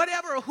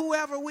 Whatever or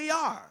whoever we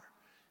are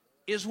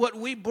is what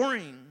we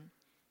bring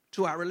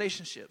to our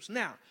relationships.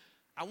 Now,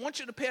 I want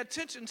you to pay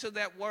attention to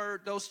that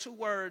word, those two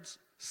words,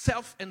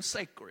 self and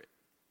sacred.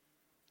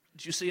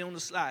 That you see on the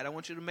slide. I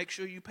want you to make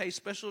sure you pay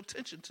special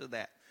attention to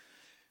that.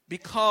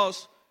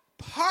 Because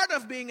part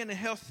of being in a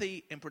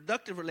healthy and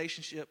productive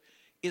relationship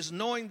is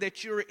knowing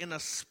that you're in a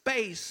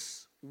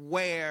space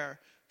where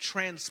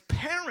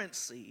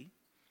transparency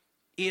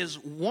is,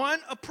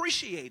 one,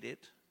 appreciated,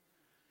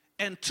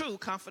 and two,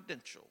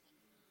 confidential.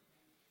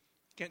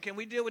 Can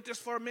we deal with this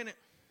for a minute?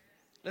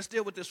 Let's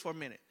deal with this for a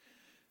minute.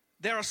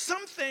 There are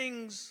some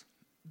things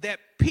that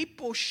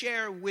people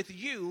share with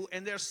you,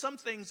 and there are some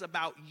things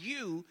about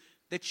you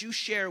that you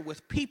share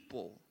with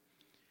people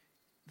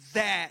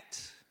that,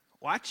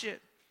 watch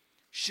it,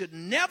 should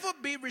never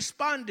be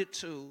responded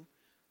to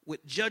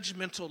with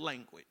judgmental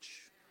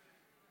language.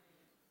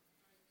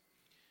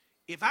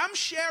 If I'm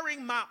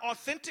sharing my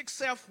authentic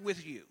self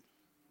with you,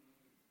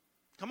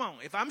 come on,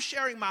 if I'm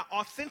sharing my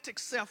authentic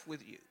self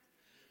with you,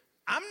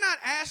 I'm not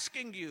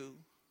asking you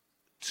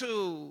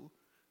to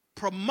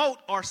promote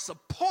or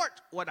support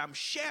what I'm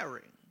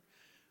sharing.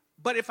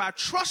 But if I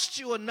trust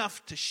you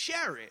enough to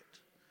share it,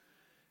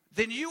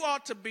 then you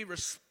ought to be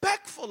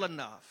respectful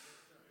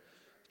enough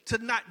to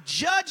not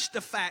judge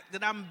the fact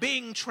that I'm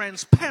being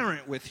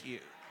transparent with you.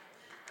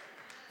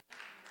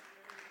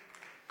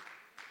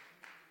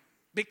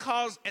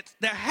 Because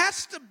there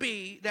has to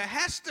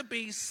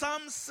be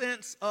some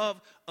sense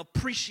of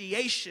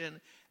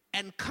appreciation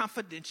and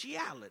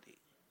confidentiality.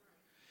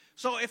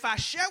 So if I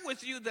share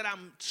with you that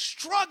I'm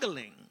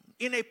struggling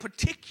in a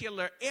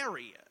particular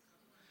area,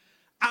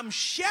 I'm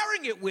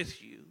sharing it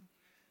with you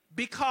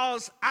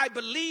because I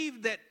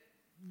believe that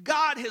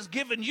God has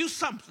given you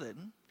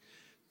something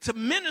to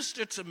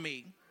minister to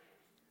me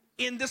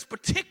in this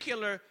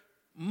particular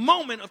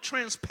moment of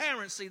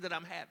transparency that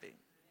I'm having.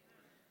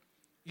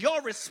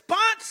 Your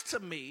response to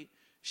me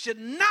should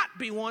not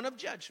be one of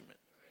judgment.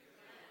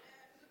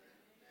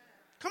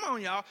 Come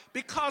on, y'all.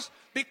 Because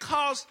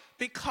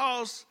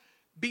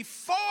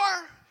before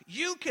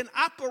you can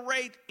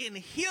operate in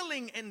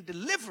healing and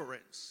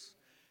deliverance,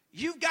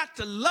 you've got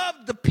to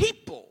love the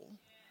people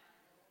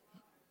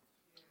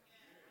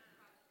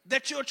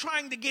that you're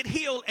trying to get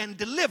healed and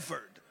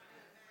delivered.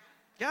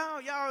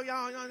 Y'all.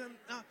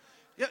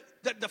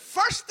 The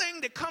first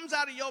thing that comes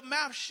out of your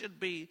mouth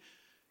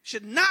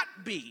should not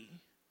be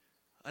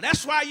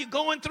That's why you're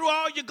going through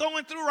all you're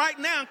going through right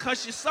now,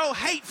 because you're so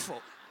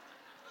hateful.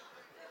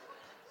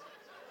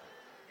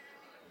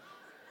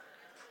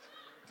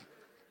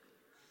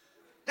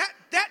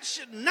 That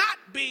should not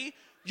be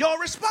your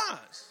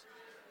response.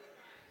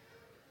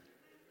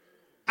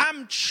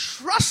 I'm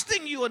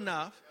trusting you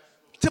enough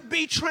to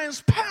be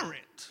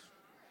transparent.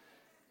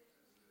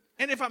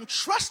 And if I'm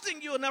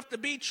trusting you enough to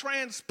be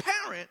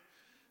transparent,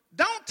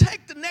 don't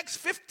take the next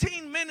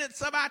 15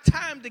 minutes of our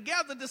time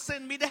together to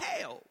send me to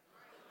hell.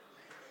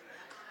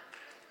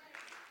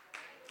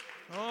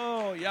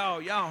 Oh,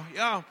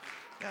 y'all.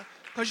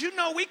 Because you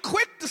know we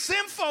quick to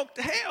send folk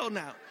to hell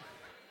now.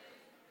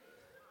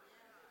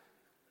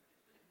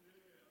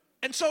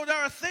 And so there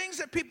are things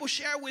that people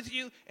share with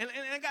you, and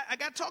I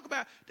got to talk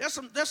about, there's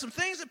some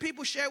things that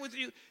people share with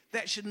you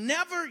that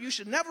you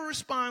should never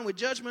respond with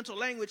judgmental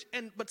language.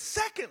 But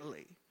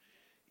secondly,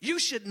 you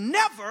should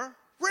never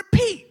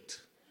repeat.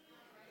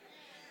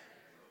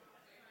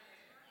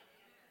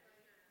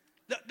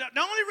 The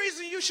only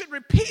reason you should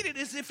repeat it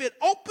is if it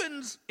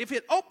opens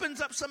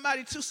up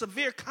somebody to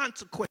severe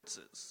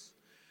consequences.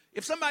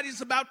 If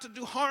somebody's about to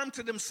do harm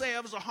to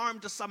themselves or harm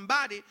to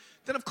somebody,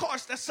 then of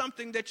course that's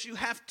something that you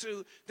have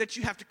to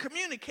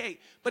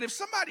communicate. But if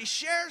somebody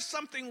shares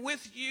something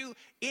with you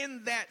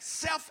in that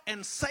self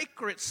and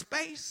sacred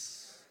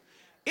space,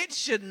 it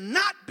should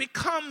not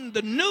become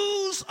the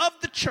news of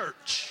the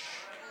church.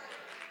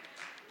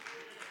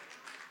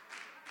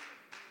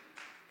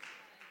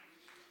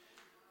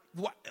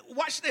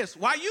 Watch this.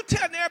 While you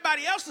telling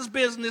everybody else's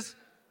business,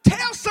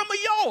 tell some of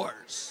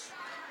yours.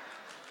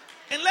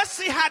 And let's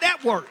see how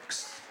that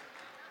works.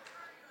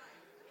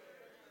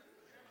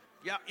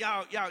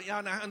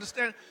 Y'all not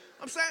understand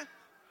what I'm saying?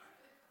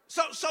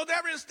 So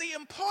there is the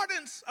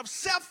importance of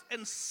self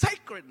and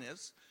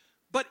sacredness,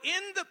 but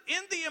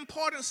in the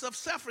importance of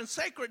self and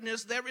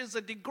sacredness, there is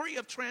a degree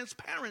of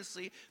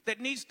transparency that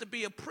needs to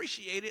be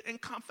appreciated and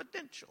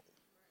confidential.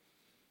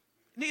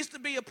 It needs to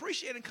be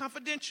appreciated and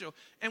confidential.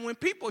 And when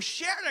people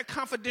share their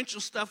confidential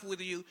stuff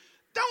with you,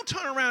 don't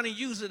turn around and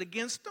use it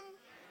against them.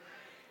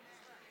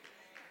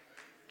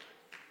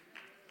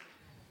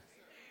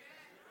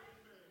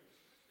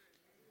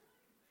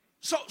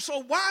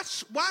 So why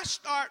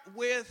start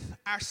with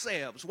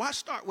ourselves? Why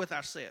start with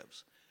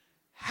ourselves?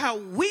 How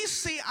we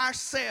see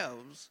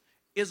ourselves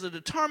is a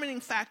determining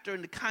factor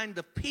in the kind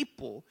of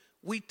people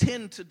we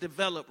tend to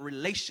develop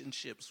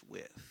relationships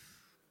with.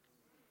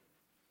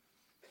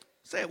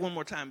 Say it one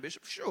more time,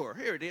 Bishop. Sure,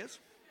 here it is.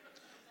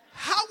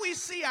 How we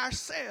see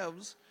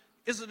ourselves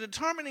is a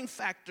determining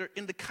factor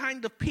in the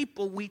kind of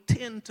people we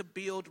tend to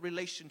build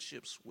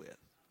relationships with.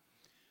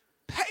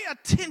 Pay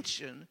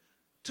attention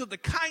to the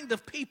kind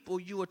of people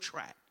you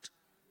attract.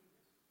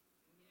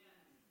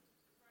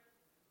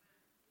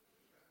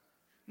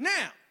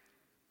 Now,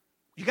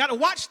 you got to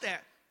watch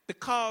that,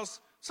 because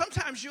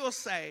sometimes you'll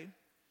say,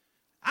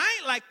 I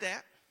ain't like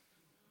that.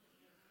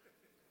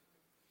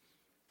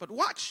 But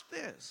watch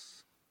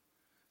this.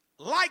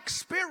 Like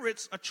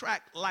spirits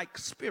attract like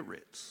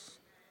spirits.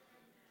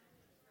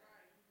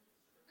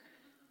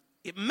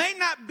 It may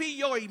not be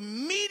your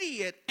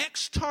immediate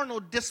external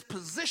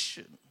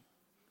disposition,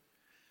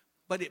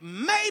 but it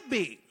may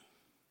be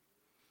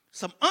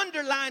some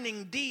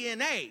underlying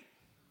DNA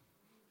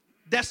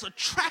that's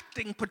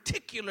attracting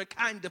particular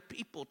kind of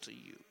people to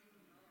you.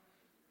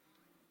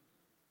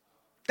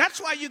 That's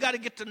why you got to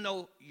get to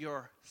know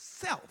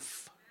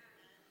yourself.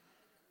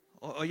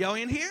 Are y'all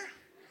in here?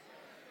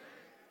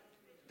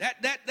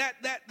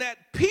 That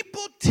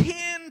people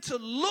tend to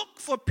look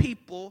for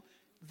people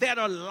that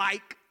are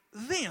like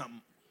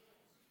them.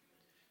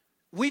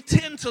 We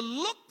tend to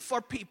look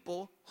for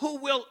people who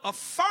will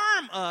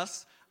affirm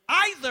us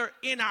either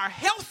in our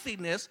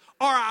healthiness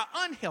or our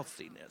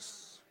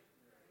unhealthiness.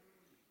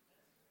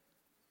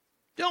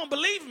 You don't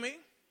believe me?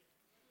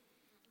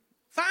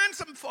 Find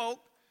some folk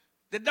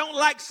that don't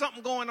like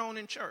something going on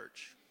in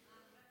church.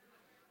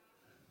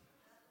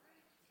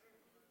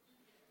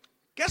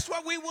 Guess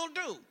what we will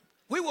do?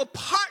 We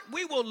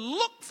will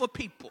look for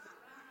people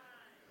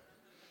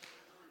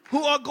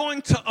who are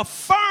going to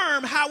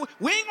affirm how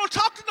we ain't going to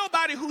talk to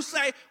nobody who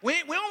say, we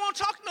don't want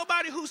to talk to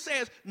nobody who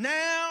says,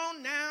 now,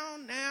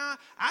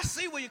 I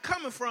see where you're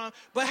coming from,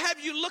 but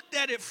have you looked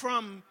at it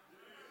from,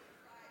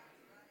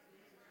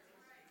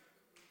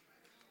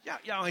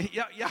 y'all,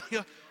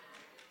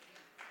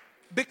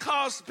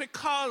 because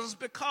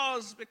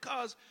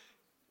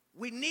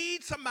we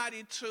need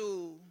somebody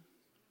to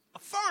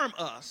affirm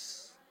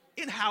us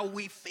in how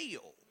we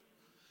feel.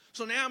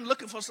 So now I'm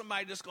looking for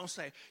somebody that's going to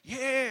say,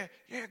 yeah,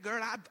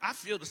 girl, I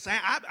feel the same.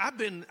 I've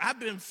been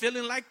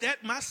feeling like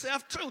that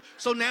myself too.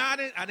 So now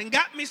I done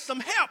got me some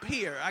help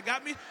here.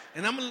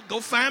 And I'm going to go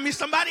find me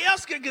somebody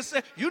else can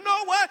say, you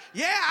know what?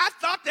 Yeah, I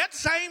thought that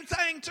same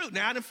thing too.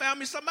 Now I done found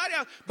me somebody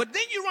else. But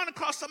then you run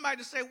across somebody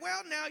to say,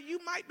 well, now you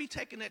might be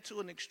taking that to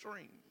an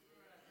extreme.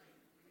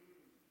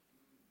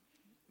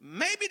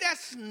 Maybe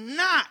that's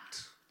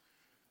not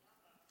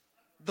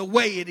the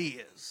way it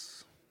is.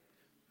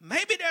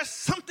 Maybe there's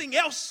something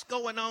else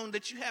going on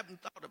that you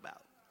haven't thought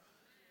about.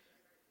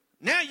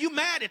 Now you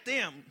mad at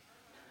them.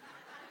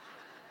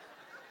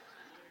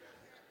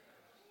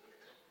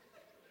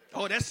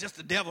 Oh, that's just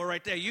the devil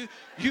right there. You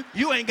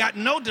ain't got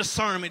no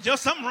discernment.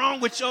 Just something wrong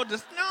with your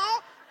no.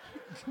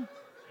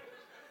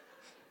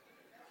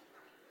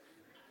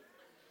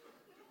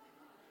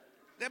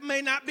 That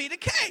may not be the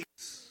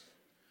case.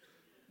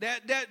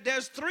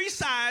 There's three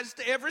sides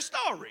to every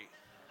story.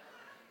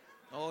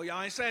 Oh,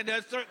 y'all ain't saying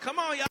there's three. Come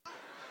on, y'all.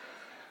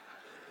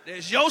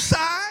 There's your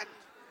side,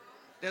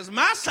 there's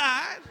my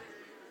side,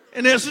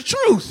 and there's the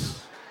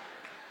truth.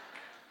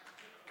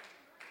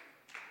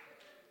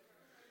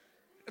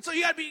 And so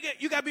you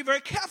gotta be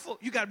very careful.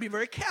 You gotta be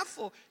very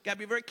careful. Gotta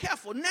be very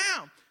careful.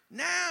 Now,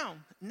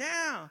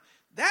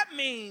 that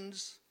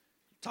means,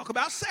 talk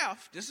about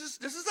self. This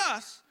is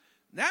us.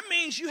 That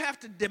means you have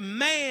to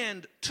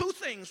demand two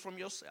things from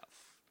yourself.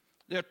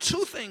 There are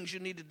two things you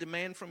need to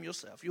demand from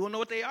yourself. You want to know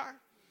what they are?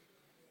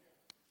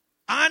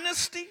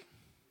 Honesty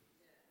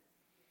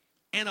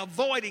and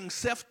avoiding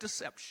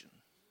self-deception.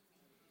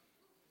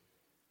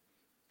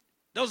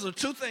 Those are the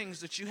two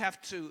things that you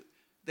have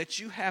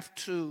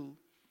to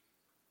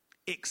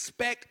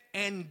expect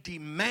and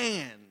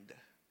demand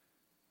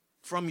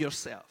from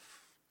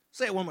yourself.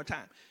 Say it one more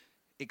time.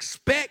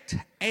 Expect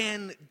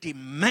and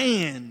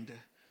demand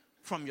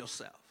from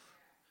yourself.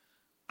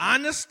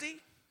 Honesty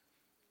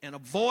and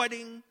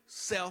avoiding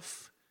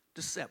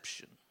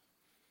self-deception.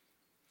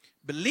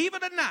 Believe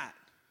it or not,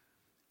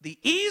 the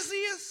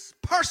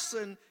easiest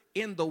person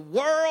in the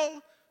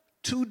world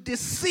to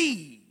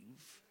deceive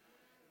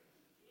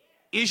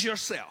is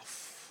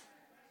yourself.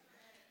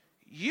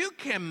 You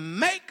can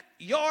make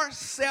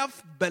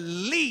yourself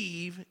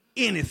believe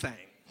anything.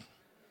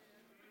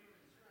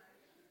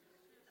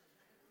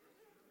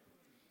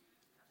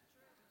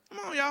 Come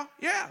on, y'all.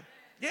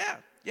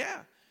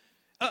 Yeah.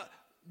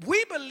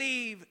 We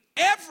believe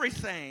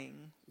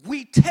everything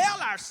we tell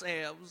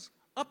ourselves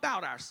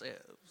about ourselves.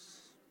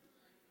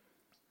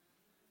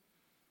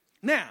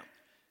 Now,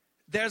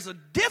 there's a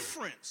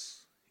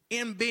difference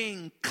in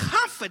being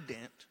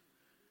confident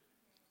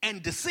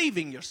and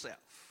deceiving yourself.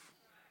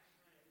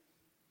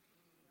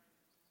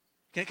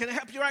 Can I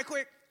help you right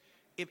quick?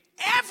 If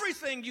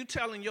everything you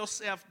telling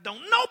yourself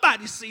don't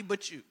nobody see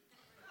but you.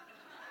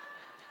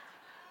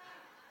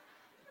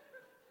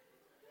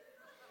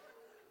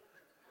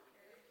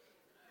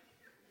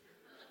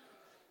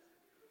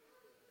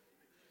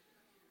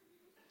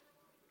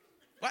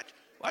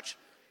 Watch.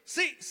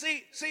 See.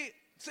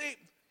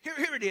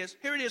 Here it is.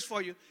 Here it is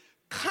for you.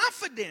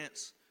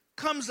 Confidence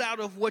comes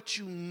out of what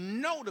you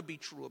know to be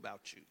true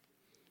about you.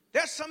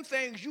 There's some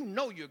things you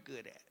know you're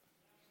good at.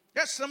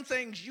 There's some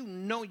things you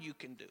know you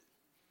can do.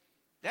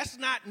 That's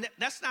not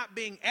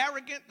being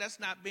arrogant. That's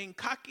not being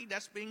cocky.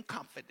 That's being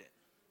confident.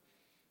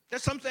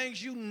 There's some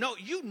things you know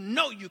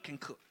you can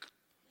cook.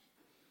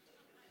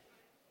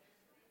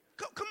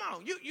 Come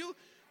on, you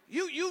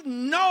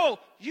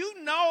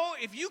know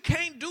if you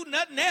can't do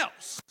nothing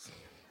else.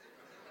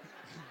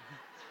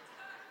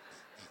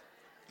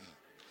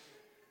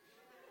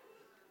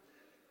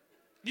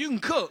 You can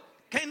cook.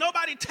 Can't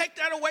nobody take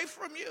that away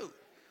from you.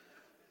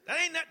 That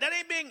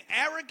ain't being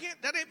arrogant.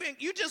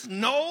 You just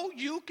know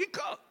you can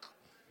cook.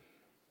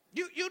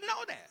 You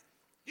know that.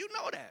 You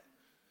know that.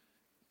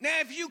 Now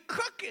if you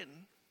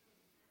cooking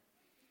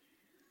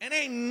and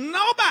ain't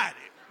nobody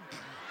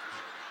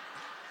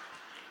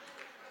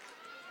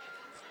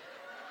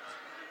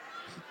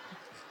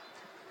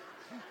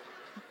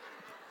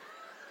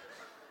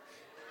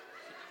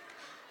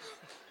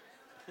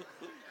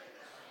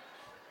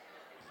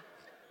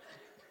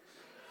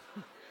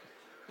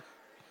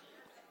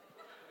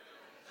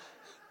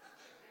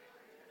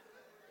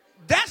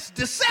that's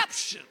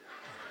deception.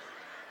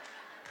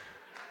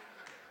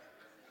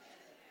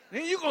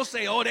 Then you're going to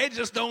say, oh, they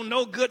just don't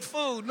know good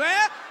food.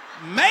 Well,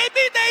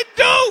 maybe they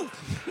do.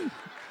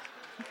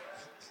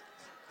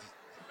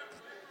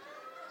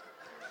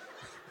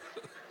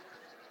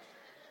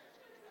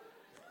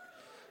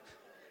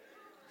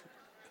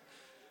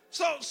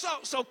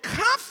 So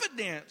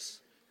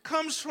confidence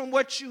comes from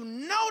what you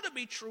know to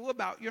be true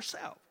about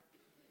yourself.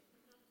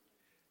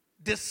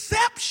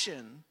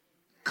 Deception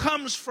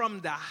comes from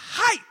the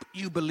hype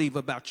you believe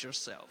about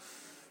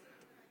yourself.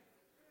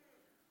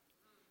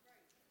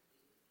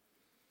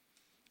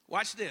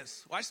 Watch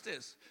this.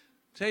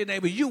 Tell your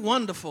neighbor, you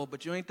wonderful,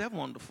 but you ain't that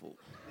wonderful.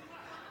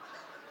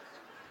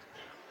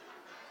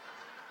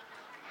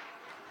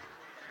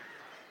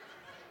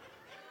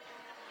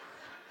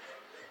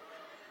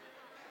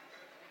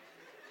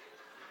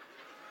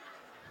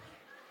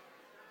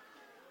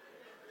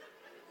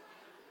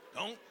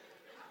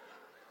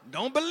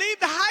 Don't believe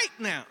the hype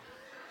now.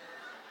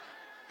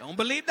 Don't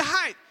believe the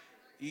hype.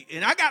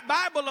 And I got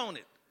Bible on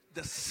it.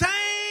 The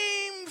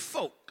same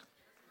folk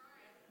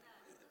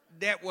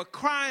that were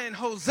crying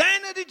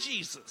Hosanna to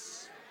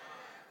Jesus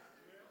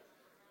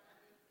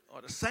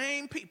are the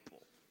same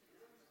people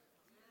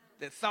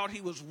that thought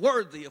he was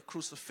worthy of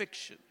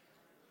crucifixion.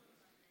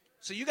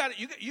 So you got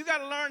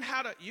to learn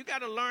how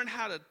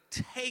to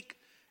take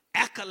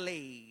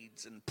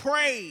accolades and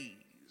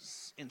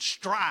praise in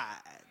stride.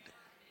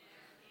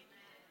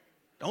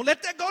 Don't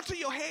let that go to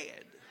your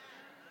head.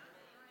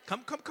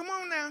 Come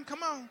on now.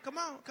 Come on.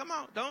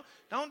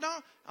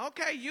 Don't.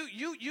 Okay,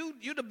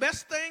 you the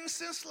best thing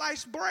since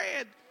sliced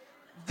bread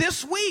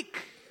this week.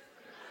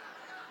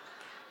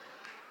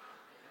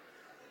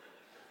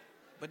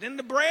 But then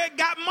the bread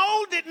got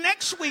molded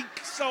next week.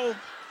 So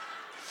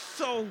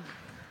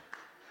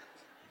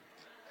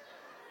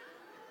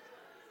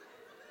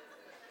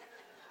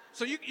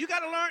you got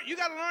to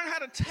learn how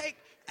to take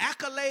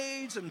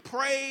accolades and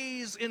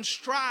praise in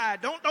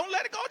stride. Don't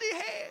let it go to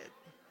your head.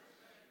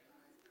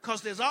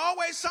 Because there's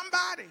always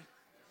somebody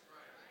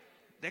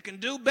that can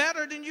do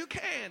better than you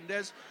can.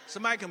 There's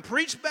somebody can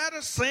preach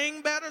better,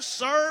 sing better,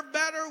 serve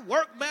better,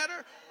 work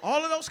better,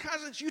 all of those kinds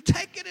of things. You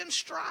take it in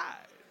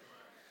stride.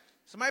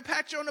 Somebody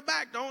pat you on the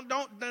back.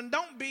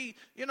 Don't be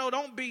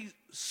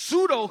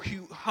pseudo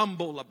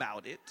humble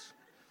about it.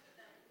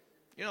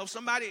 If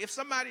somebody,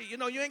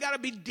 you ain't got to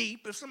be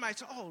deep. If somebody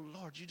says, "Oh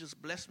Lord, you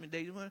just blessed me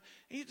today," and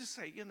you just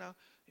say,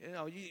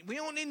 we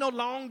don't need no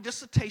long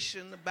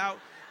dissertation about,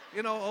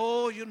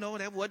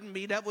 that wasn't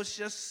me. That was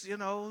just,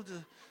 no,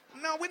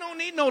 we don't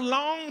need no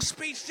long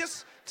speech.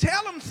 Just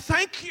tell them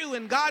thank you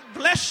and God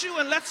bless you,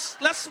 and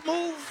let's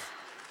move.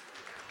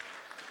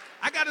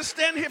 I got to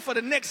stand here for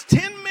the next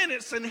 10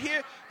 minutes and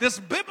hear this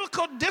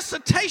biblical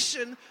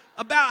dissertation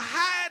about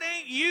how it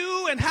ain't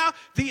you and how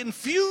the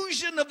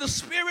infusion of the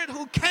Spirit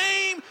who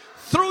came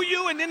through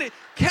you and then it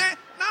can't.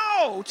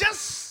 No,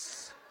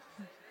 just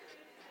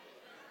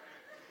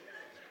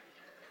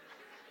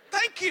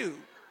thank you.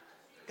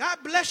 God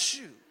bless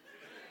you.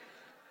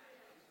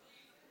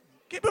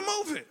 Keep it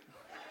moving.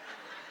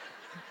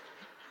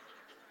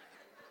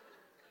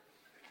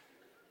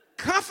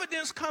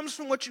 Confidence comes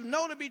from what you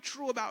know to be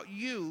true about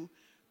you.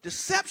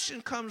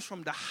 Deception comes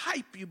from the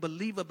hype you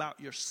believe about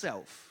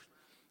yourself.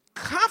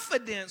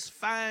 Confidence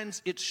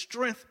finds its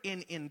strength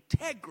in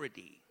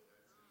integrity.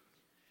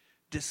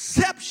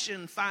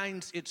 Deception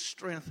finds its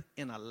strength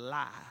in a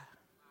lie.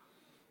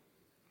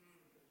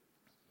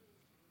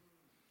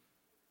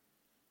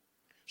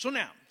 So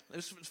now,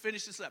 let's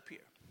finish this up here.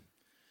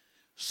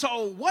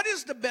 So what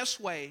is the best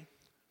way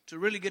to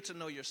really get to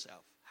know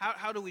yourself?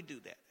 How do we do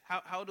that?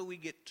 How do we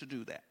get to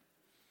do that?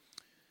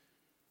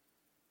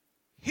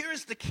 Here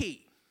is the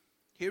key.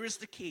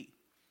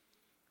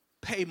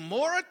 Pay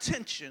more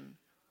attention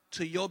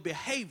to your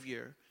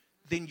behavior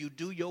than you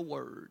do your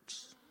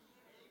words.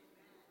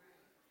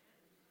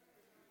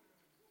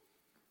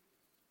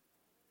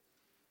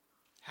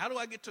 How do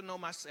I get to know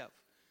myself?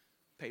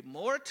 Pay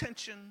more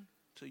attention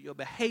to your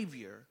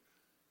behavior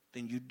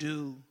than you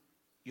do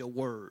your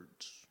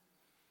words.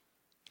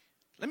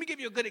 Let me give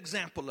you a good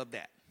example of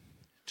that.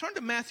 Turn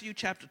to Matthew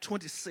chapter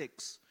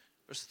 26,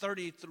 verse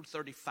 30 through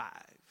 35.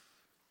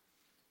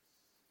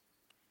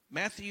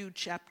 Matthew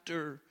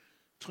chapter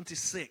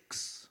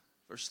 26,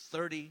 verse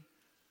 30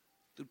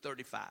 through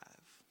 35.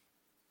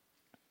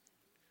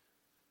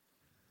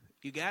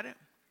 You got it?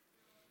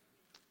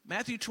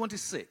 Matthew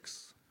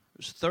 26,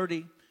 verse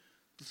 30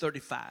 through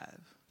 35.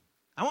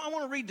 I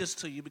want to read this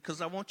to you because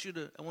I want you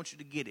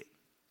to get it.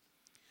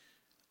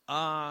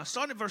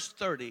 Starting at verse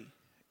 30,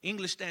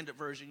 English Standard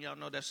Version. Y'all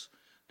know that's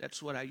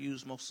what I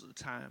use most of the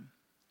time.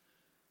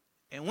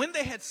 And when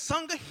they had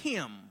sung a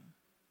hymn,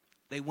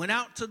 they went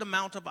out to the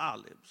Mount of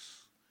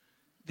Olives.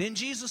 Then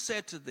Jesus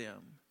said to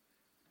them,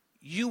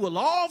 "You will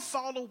all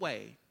fall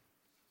away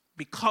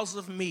because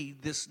of me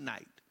this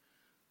night.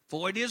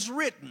 For it is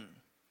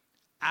written,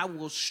 I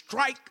will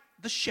strike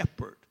the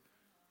shepherd,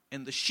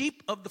 and the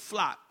sheep of the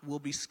flock will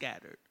be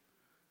scattered.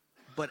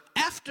 But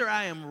after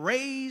I am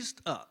raised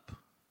up,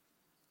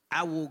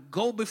 I will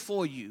go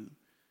before you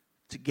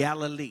to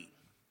Galilee."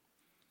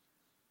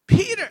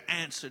 Peter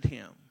answered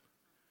him,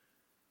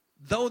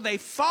 "Though they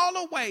fall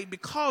away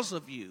because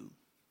of you,"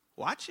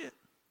 watch it,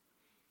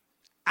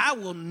 "I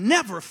will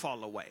never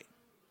fall away."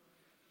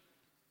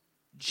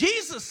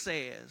 Jesus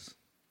says,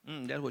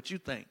 that's what you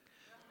think.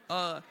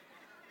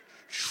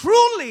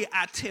 "Truly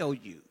I tell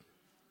you,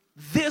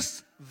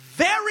 this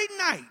very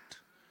night,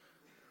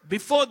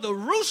 before the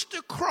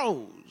rooster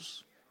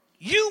crows,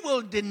 you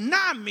will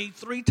deny me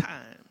 3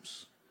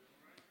 times.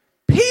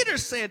 Peter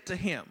said to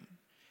him,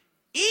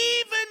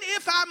 "Even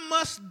if I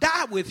must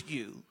die with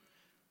you,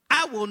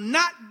 I will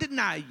not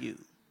deny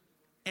you."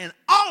 And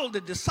all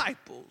the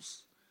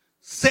disciples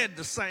said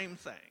the same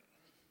thing.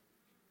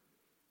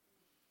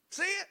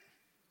 See it?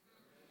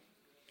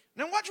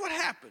 Now watch what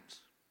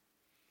happens.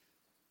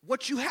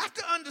 What you have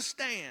to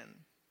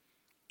understand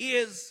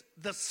is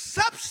the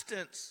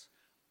substance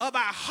of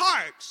our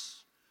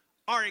hearts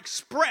are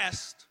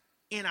expressed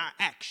in our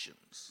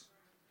actions.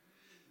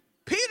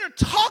 Peter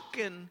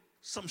talking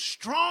some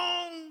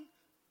strong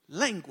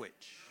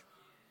language.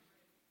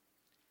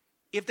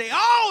 If they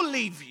all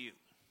leave you,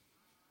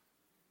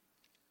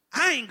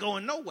 I ain't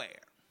going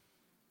nowhere.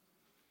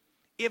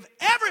 If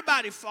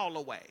everybody fall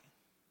away,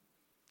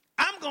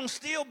 I'm going to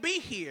still be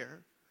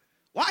here.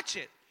 Watch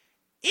it.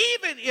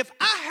 Even if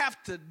I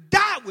have to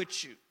die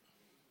with you.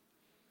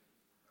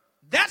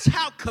 That's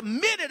how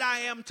committed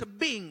I am to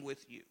being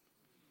with you.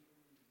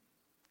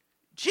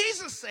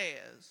 Jesus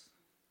says,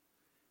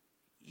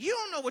 you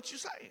don't know what you're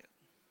saying.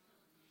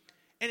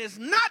 And it's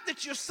not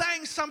that you're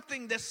saying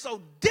something that's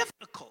so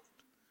difficult.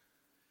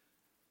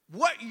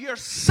 What you're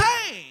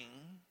saying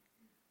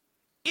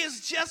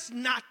is just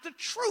not the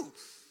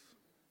truth.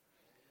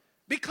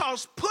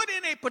 Because put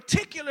in a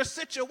particular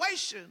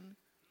situation,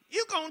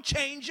 you're going to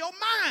change your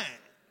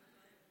mind.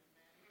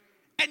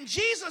 And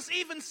Jesus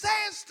even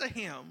says to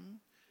him,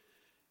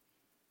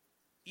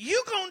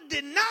 you're going to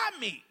deny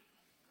me.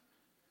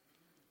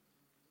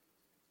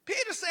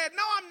 Peter said,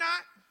 no, I'm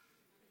not.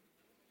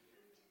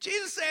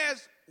 Jesus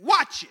says,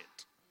 watch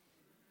it.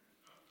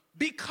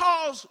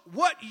 Because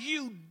what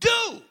you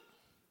do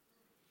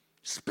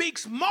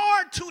speaks more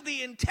to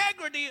the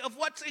integrity of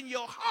what's in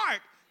your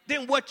heart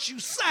than what you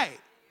say.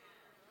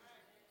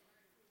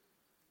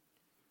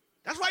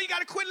 That's why you got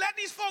to quit letting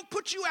these folk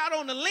put you out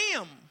on a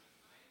limb.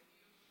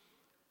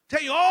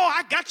 Tell you, oh,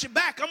 I got your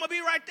back. I'm going to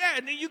be right there.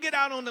 And then you get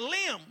out on the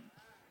limb.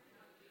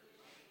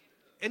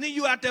 And then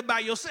you out there by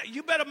yourself.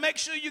 You better make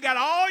sure you got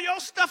all your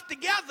stuff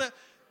together.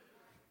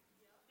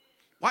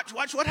 Watch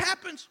what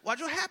happens. Watch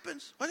what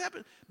happens. What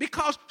happens?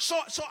 Because so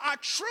our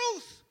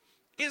truth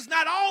is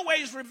not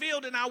always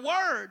revealed in our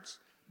words,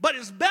 but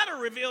it's better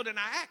revealed in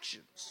our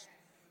actions.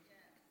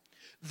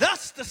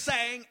 Thus the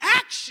saying,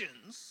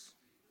 actions.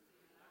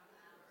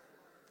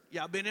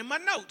 Y'all been in my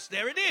notes.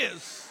 There it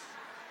is.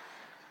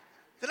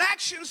 That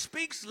action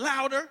speaks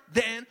louder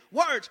than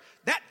words.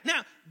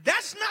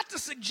 That's not to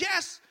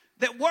suggest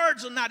that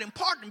words are not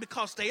important,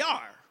 because they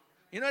are.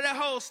 You know that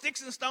whole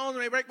sticks and stones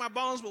when they break my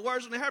bones, but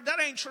words when they hurt?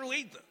 That ain't true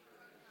either.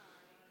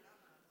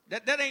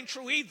 That ain't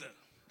true either.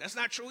 That's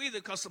not true either,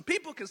 because some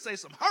people can say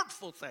some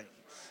hurtful things.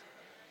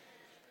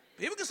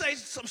 People can say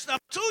some stuff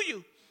to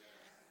you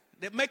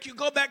that make you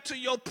go back to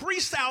your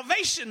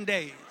pre-salvation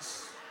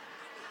days.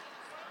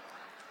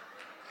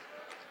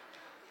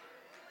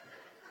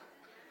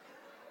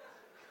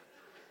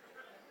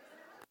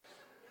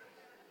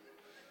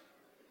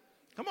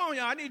 Come on,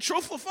 y'all. I need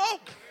truthful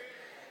folk.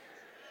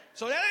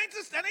 So that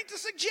ain't to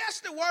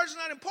suggest that words are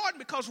not important,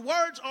 because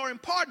words are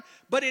important.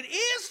 But it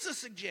is to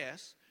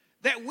suggest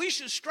that we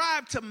should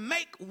strive to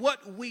make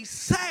what we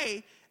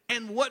say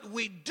and what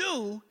we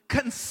do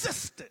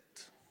consistent.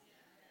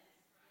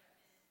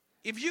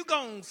 If you're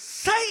going to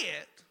say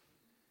it,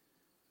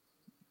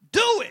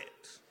 do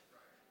it.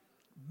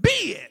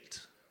 Be it.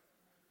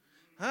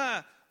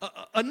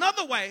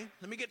 Another way,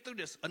 let me get through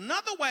this.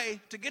 Another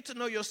way to get to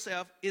know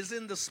yourself is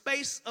in the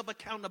space of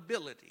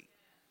accountability.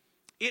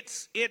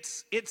 It's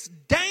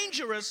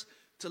dangerous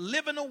to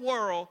live in a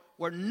world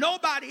where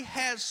nobody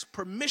has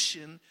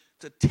permission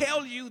to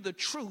tell you the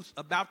truth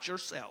about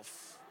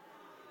yourself.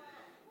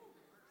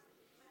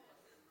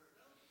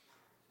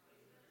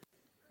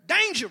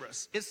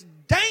 Dangerous. It's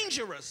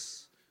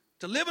dangerous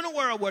to live in a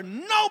world where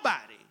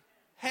nobody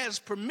has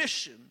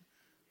permission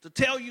to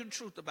tell you the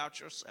truth about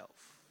yourself.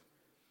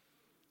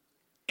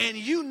 And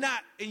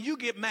you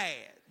get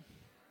mad.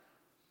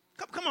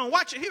 Come on,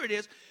 watch it. Here it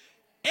is.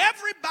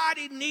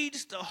 Everybody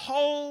needs to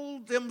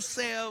hold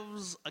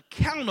themselves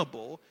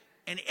accountable,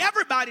 and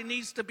everybody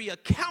needs to be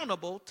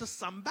accountable to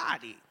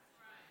somebody.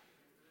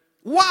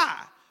 Why?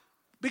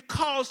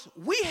 Because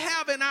we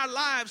have in our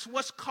lives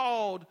what's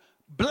called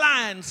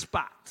blind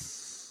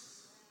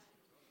spots.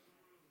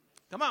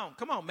 Come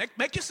on.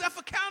 Make yourself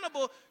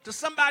accountable to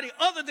somebody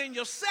other than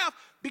yourself,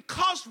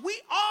 because we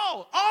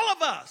all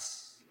of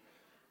us,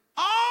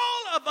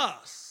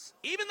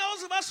 even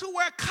those of us who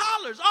wear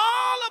collars,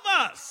 all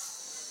of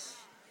us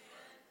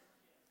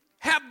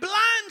have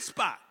blind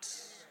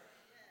spots.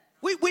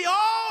 We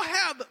all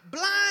have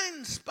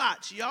blind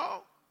spots,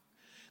 y'all.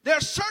 There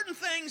are certain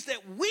things that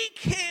we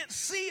can't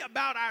see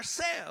about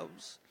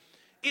ourselves,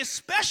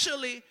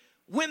 especially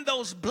when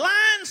those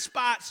blind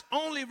spots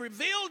only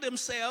reveal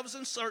themselves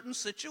in certain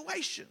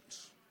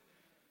situations.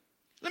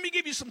 Let me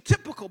give you some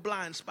typical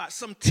blind spots.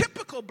 Some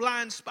typical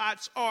blind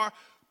spots are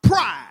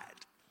pride.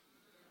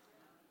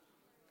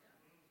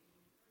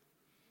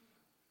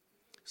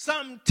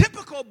 Some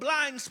typical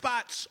blind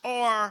spots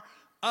are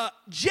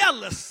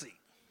jealousy.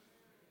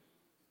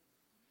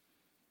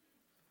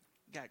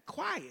 Got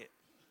quiet.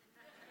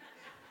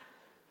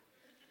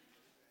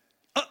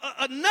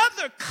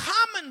 Another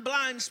common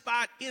blind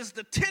spot is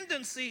the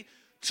tendency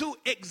to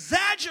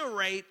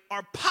exaggerate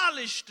or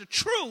polish the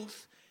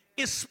truth,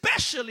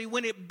 especially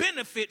when it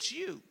benefits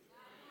you.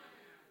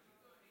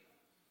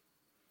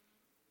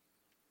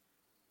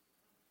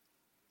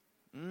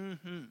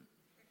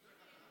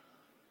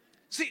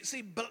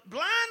 See,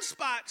 blind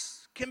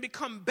spots can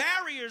become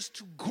barriers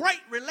to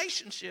great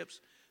relationships,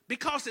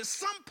 because at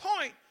some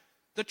point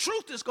the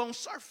truth is going to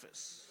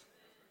surface.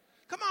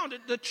 Come on,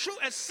 the truth,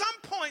 at some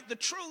point the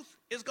truth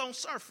is going to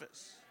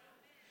surface.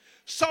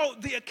 So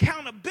the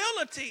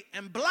accountability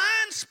and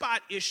blind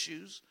spot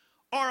issues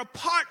are a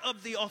part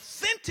of the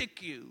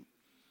authentic you,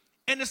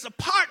 and it's a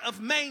part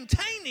of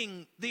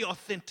maintaining the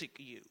authentic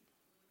you.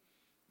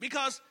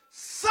 Because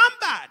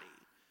somebody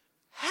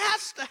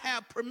has to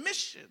have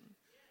permission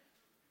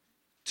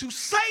to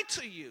say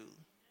to you,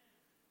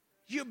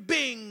 you're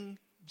being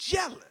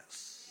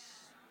jealous.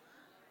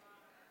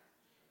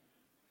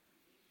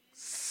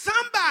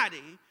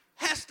 Somebody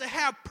has to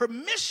have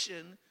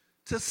permission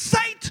to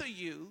say to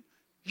you,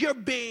 you're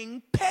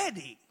being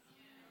petty.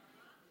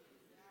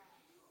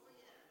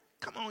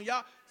 Come on,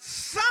 y'all.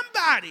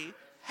 Somebody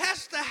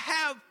has to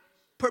have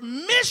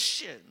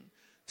permission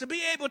to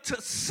be able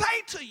to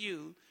say to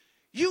you,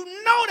 you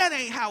know that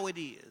ain't how it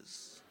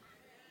is.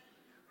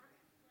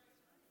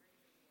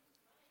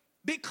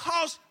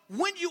 Because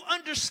when you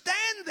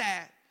understand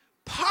that,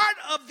 part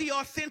of the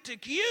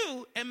authentic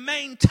you and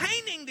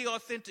maintaining the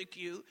authentic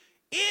you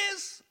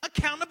is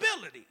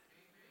accountability.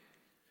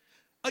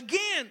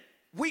 Again,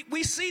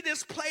 we see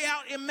this play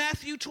out in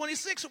Matthew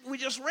 26, we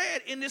just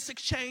read, in this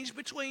exchange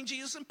between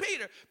Jesus and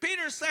Peter.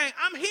 Peter is saying,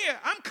 I'm here,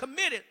 I'm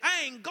committed,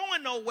 I ain't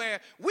going nowhere.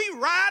 We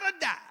ride or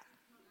die.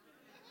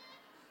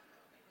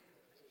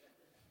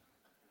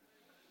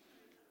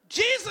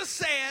 Jesus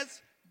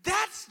says,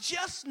 that's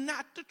just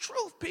not the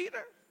truth,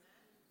 Peter.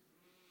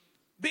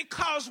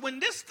 Because when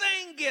this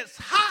thing gets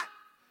hot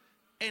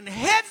and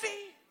heavy,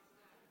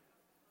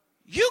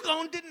 you're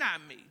going to deny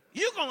me.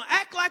 You're going to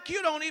act like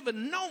you don't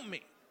even know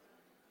me.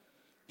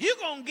 You're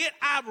going to get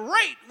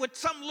irate with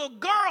some little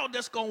girl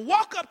that's going to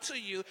walk up to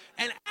you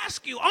and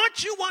ask you,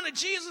 aren't you one of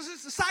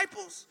Jesus'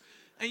 disciples?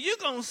 And you're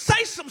going to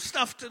say some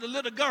stuff to the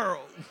little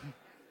girl.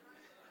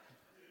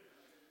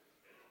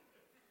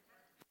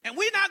 And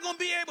we're not going to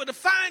be able to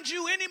find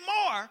you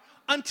anymore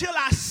until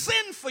I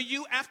send for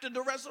you after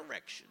the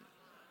resurrection.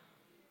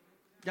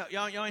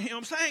 Y'all hear what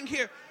I'm saying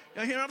here?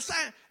 Y'all hear what I'm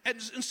saying?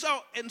 And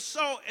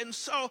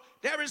so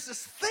there is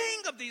this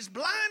thing of these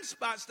blind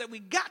spots that we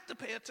got to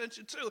pay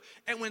attention to.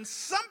 And when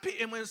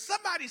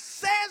somebody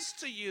says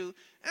to you,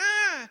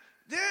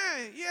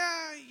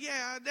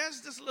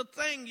 there's this little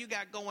thing you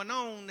got going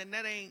on, and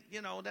that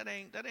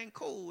ain't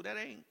cool. That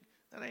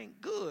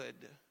ain't good.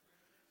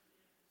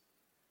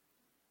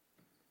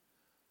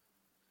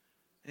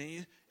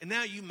 And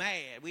now you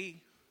mad.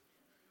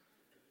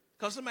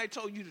 Because somebody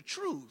told you the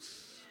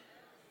truth.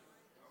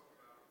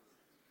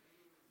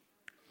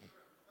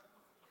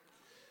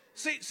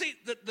 See,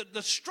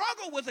 the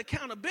struggle with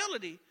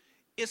accountability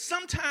is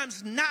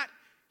sometimes not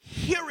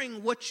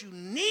hearing what you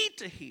need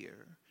to hear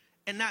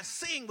and not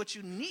seeing what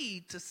you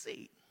need to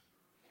see.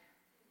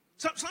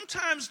 So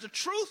sometimes the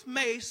truth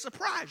may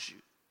surprise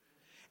you,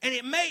 and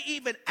it may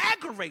even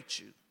aggravate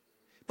you.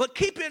 But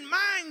keep in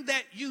mind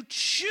that you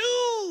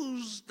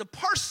choose the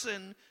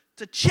person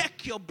to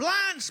check your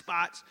blind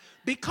spots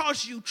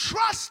because you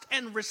trust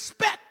and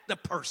respect the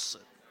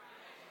person.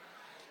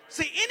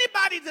 See,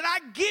 anybody that I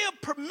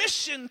give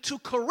permission to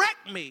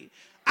correct me,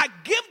 I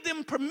give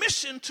them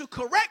permission to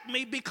correct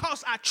me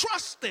because I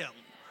trust them.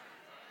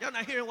 Y'all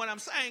not hearing what I'm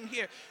saying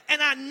here.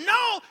 And I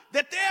know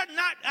that they're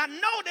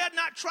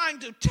not trying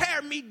to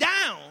tear me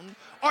down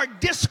or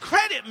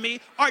discredit me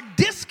or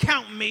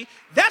discount me.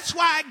 That's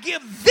why I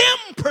give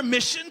them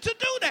permission to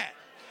do that.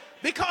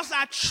 Because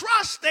I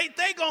trust they're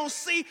going to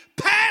see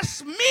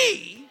past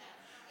me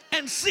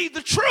and see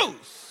the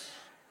truth.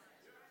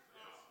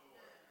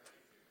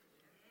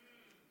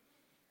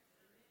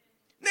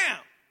 Now,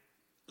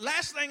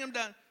 last thing I'm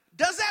done.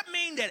 Does that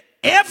mean that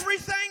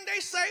everything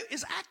they say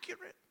is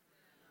accurate?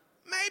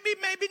 Maybe,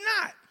 maybe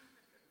not.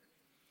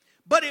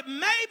 But it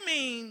may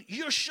mean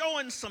you're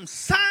showing some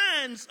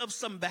signs of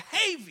some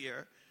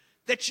behavior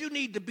that you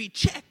need to be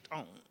checked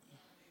on.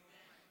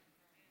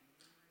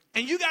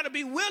 And you got to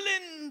be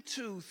willing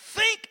to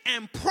think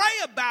and pray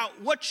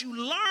about what you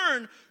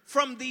learn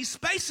from these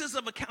spaces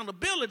of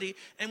accountability.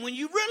 And when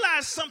you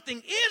realize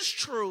something is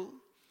true,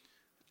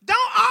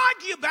 don't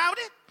argue about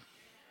it.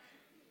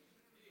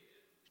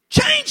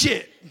 Change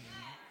it.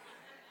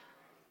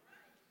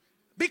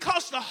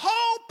 Because the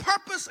whole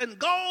purpose and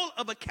goal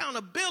of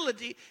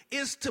accountability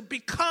is to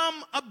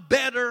become a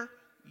better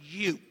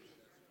you.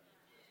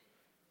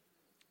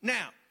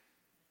 Now,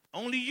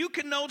 only you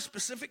can know the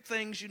specific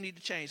things you need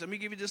to change. Let me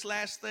give you this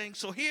last thing.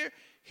 So here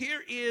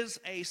is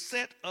a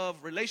set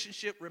of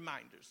relationship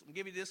reminders. I'm going to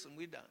give you this and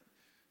we're done.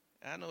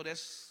 I know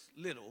that's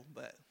little,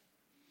 but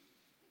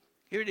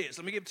here it is.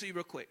 Let me give it to you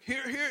real quick.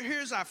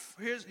 Here's our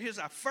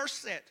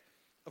first set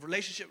of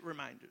relationship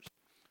reminders.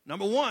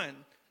 Number one,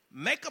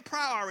 make a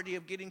priority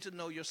of getting to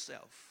know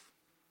yourself.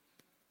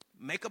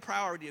 Make a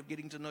priority of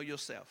getting to know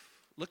yourself.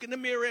 Look in the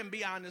mirror and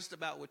be honest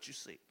about what you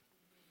see.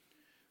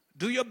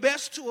 Do your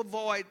best to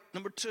avoid,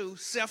 number two,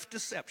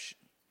 self-deception.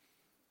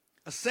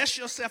 Assess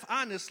yourself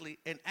honestly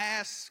and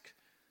ask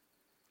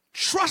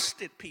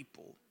trusted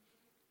people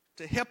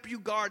to help you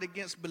guard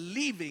against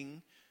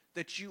believing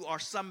that you are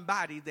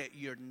somebody that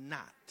you're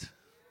not.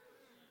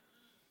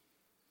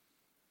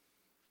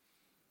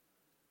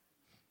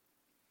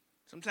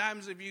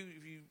 Sometimes if you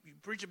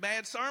preach a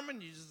bad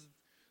sermon,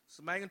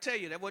 somebody can tell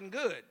you that wasn't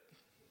good.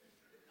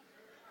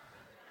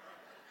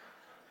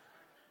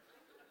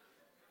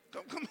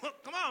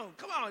 Come on.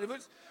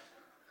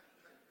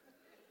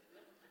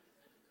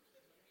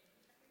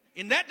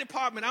 In that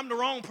department, I'm the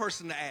wrong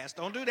person to ask.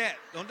 Don't do that.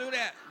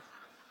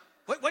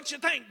 What you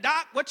think,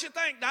 Doc? What you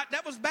think, Doc?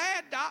 That was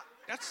bad, Doc.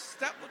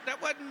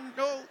 That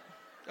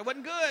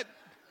wasn't good.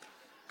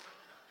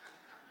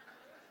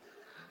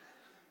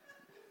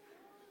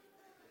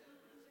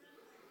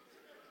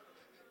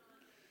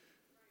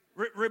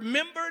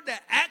 Remember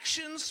that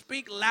actions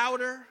speak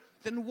louder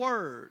than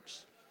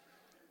words.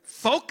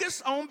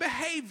 Focus on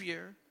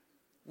behavior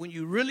when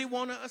you really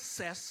want to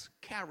assess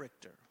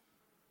character.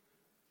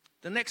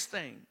 The next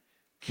thing,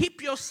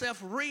 keep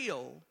yourself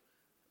real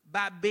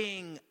by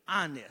being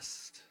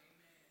honest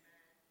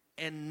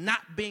and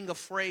not being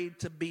afraid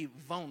to be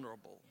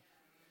vulnerable.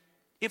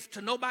 If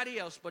to nobody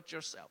else but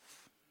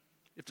yourself.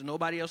 If to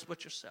nobody else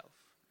but yourself.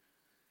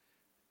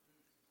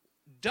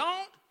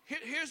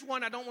 Here's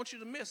one I don't want you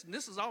to miss, and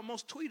this is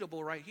almost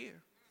tweetable right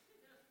here.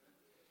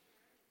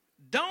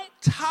 Don't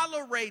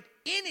tolerate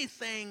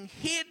anything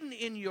hidden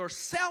in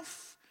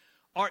yourself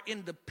or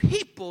in the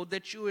people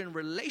that you're in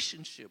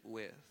relationship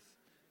with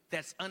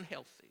that's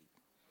unhealthy.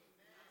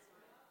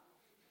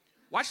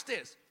 Watch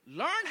this.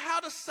 Learn how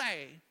to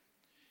say,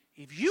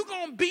 if you're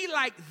going to be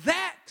like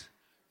that,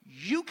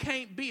 you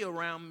can't be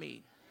around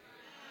me.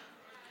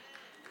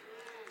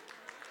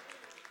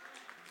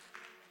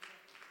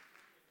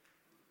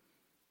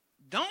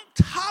 Don't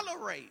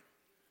tolerate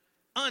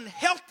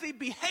unhealthy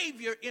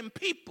behavior in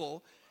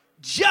people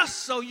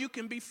just so you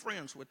can be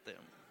friends with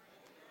them.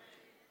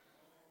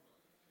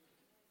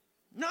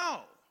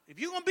 No. If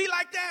you're going to be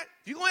like that,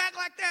 if you're going to act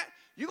like that,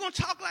 you're going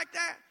to talk like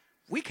that,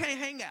 we can't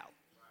hang out.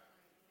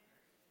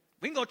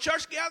 We can go to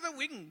church together.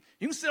 You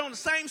can sit on the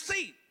same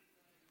seat.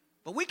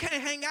 But we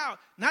can't hang out.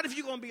 Not if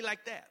you're going to be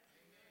like that.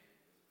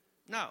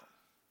 No.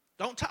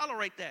 Don't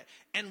tolerate that.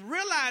 And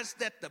realize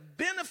that the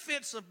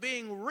benefits of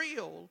being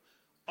real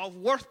are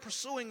worth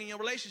pursuing in your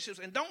relationships.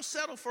 And don't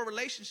settle for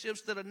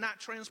relationships that are not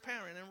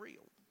transparent and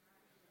real.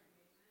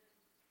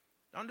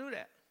 Don't do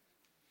that.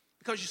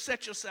 Because you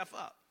set yourself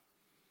up.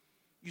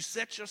 You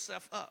set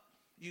yourself up.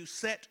 You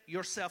set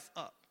yourself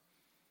up.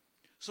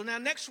 So now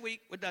next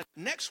week, we're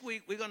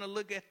going to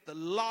look at the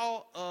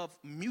law of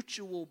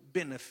mutual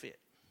benefit.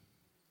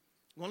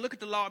 We're going to look at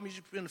the law of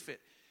mutual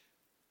benefit.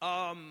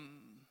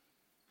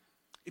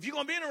 If you're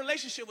going to be in a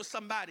relationship with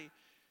somebody,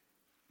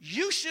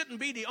 you shouldn't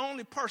be the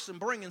only person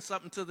bringing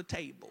something to the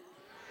table.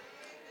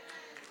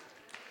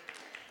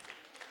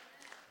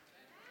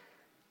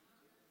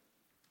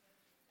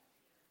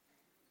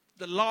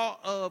 The law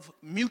of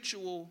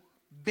mutual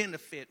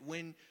benefit.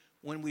 When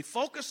we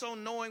focus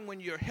on knowing when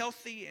you're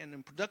healthy and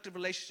in productive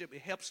relationship,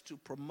 it helps to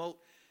promote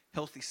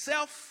healthy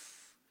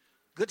self,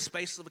 good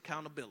space of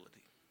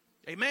accountability.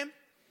 Amen?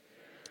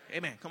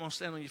 Amen. Come on,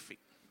 stand on your feet.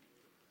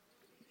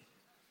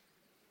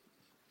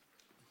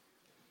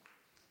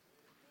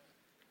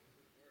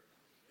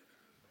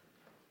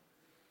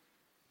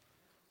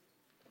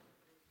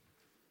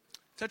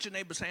 Touch your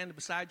neighbor's hand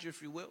beside you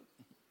if you will.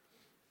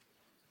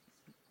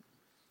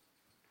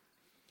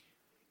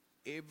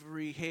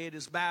 Every head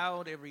is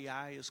bowed, every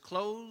eye is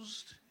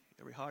closed,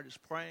 every heart is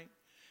praying.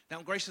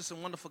 Now, gracious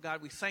and wonderful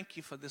God, we thank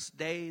you for this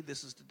day.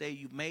 This is the day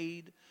you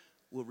made.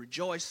 We'll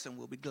rejoice and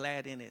we'll be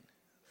glad in it.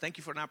 Thank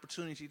you for an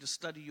opportunity to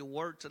study your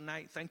word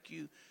tonight. Thank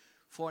you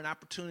for an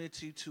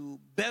opportunity to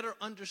better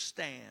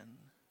understand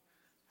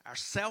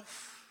ourselves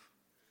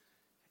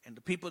and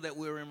the people that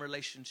we're in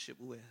relationship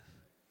with.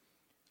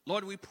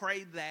 Lord, we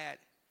pray that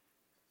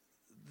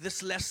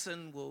this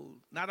lesson will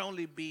not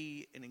only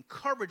be an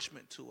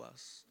encouragement to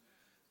us,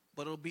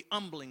 but it'll be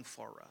humbling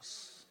for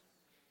us.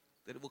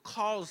 That it will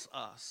cause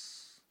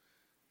us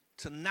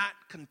to not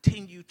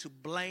continue to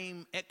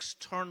blame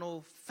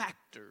external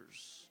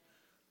factors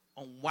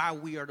on why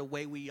we are the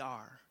way we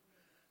are.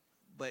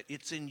 But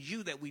it's in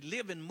you that we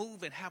live and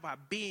move and have our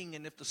being.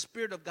 And if the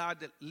Spirit of God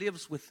that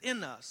lives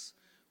within us,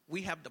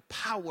 we have the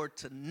power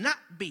to not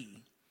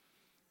be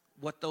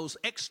what those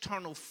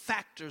external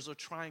factors are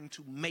trying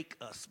to make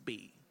us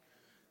be.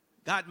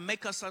 God,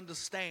 make us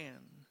understand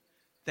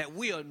that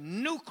we are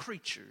new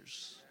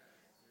creatures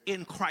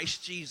in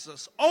Christ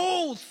Jesus.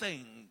 Old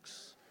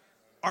things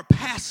are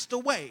passed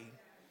away,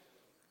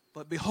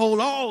 but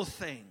behold, all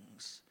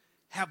things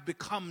have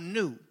become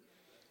new.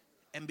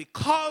 And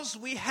because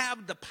we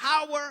have the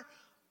power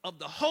of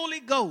the Holy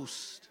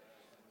Ghost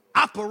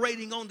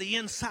operating on the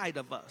inside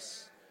of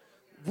us,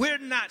 we're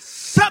not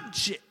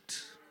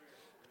subject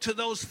to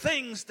those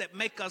things that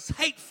make us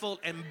hateful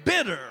and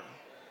bitter.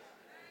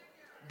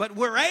 But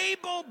we're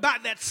able, by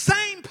that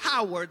same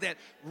power that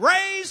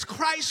raised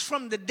Christ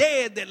from the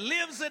dead that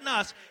lives in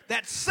us,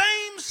 that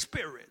same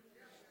Spirit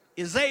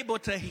is able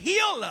to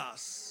heal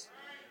us,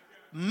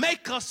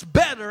 make us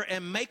better,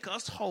 and make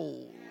us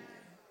whole.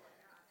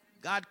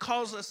 God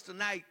calls us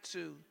tonight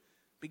to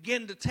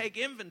begin to take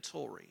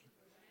inventory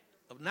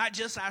of not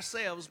just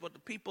ourselves, but the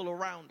people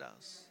around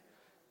us.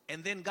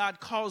 And then God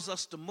calls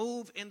us to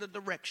move in the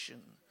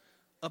direction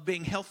of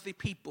being healthy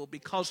people,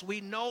 because we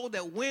know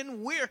that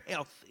when we're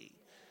healthy,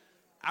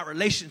 our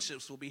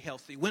relationships will be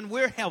healthy. When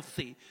we're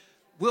healthy,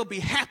 we'll be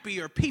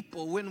happier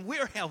people. When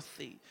we're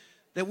healthy,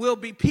 that we'll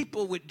be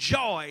people with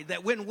joy.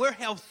 That when we're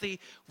healthy,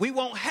 we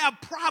won't have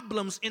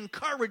problems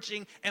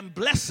encouraging and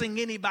blessing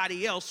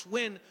anybody else.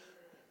 When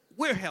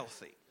we're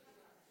healthy,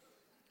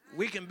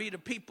 we can be the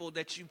people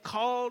that you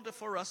called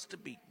for us to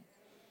be.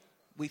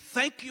 We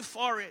thank you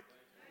for it.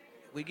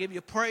 We give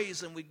you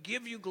praise and we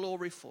give you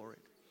glory for it.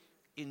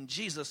 In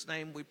Jesus'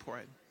 name we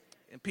pray.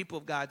 And people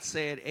of God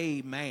said,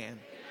 amen.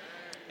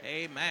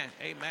 Amen.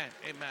 Amen.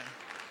 Amen.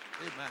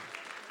 Amen.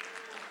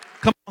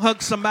 Come on,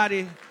 hug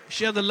somebody.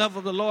 Share the love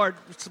of the Lord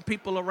with some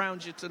people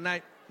around you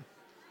tonight.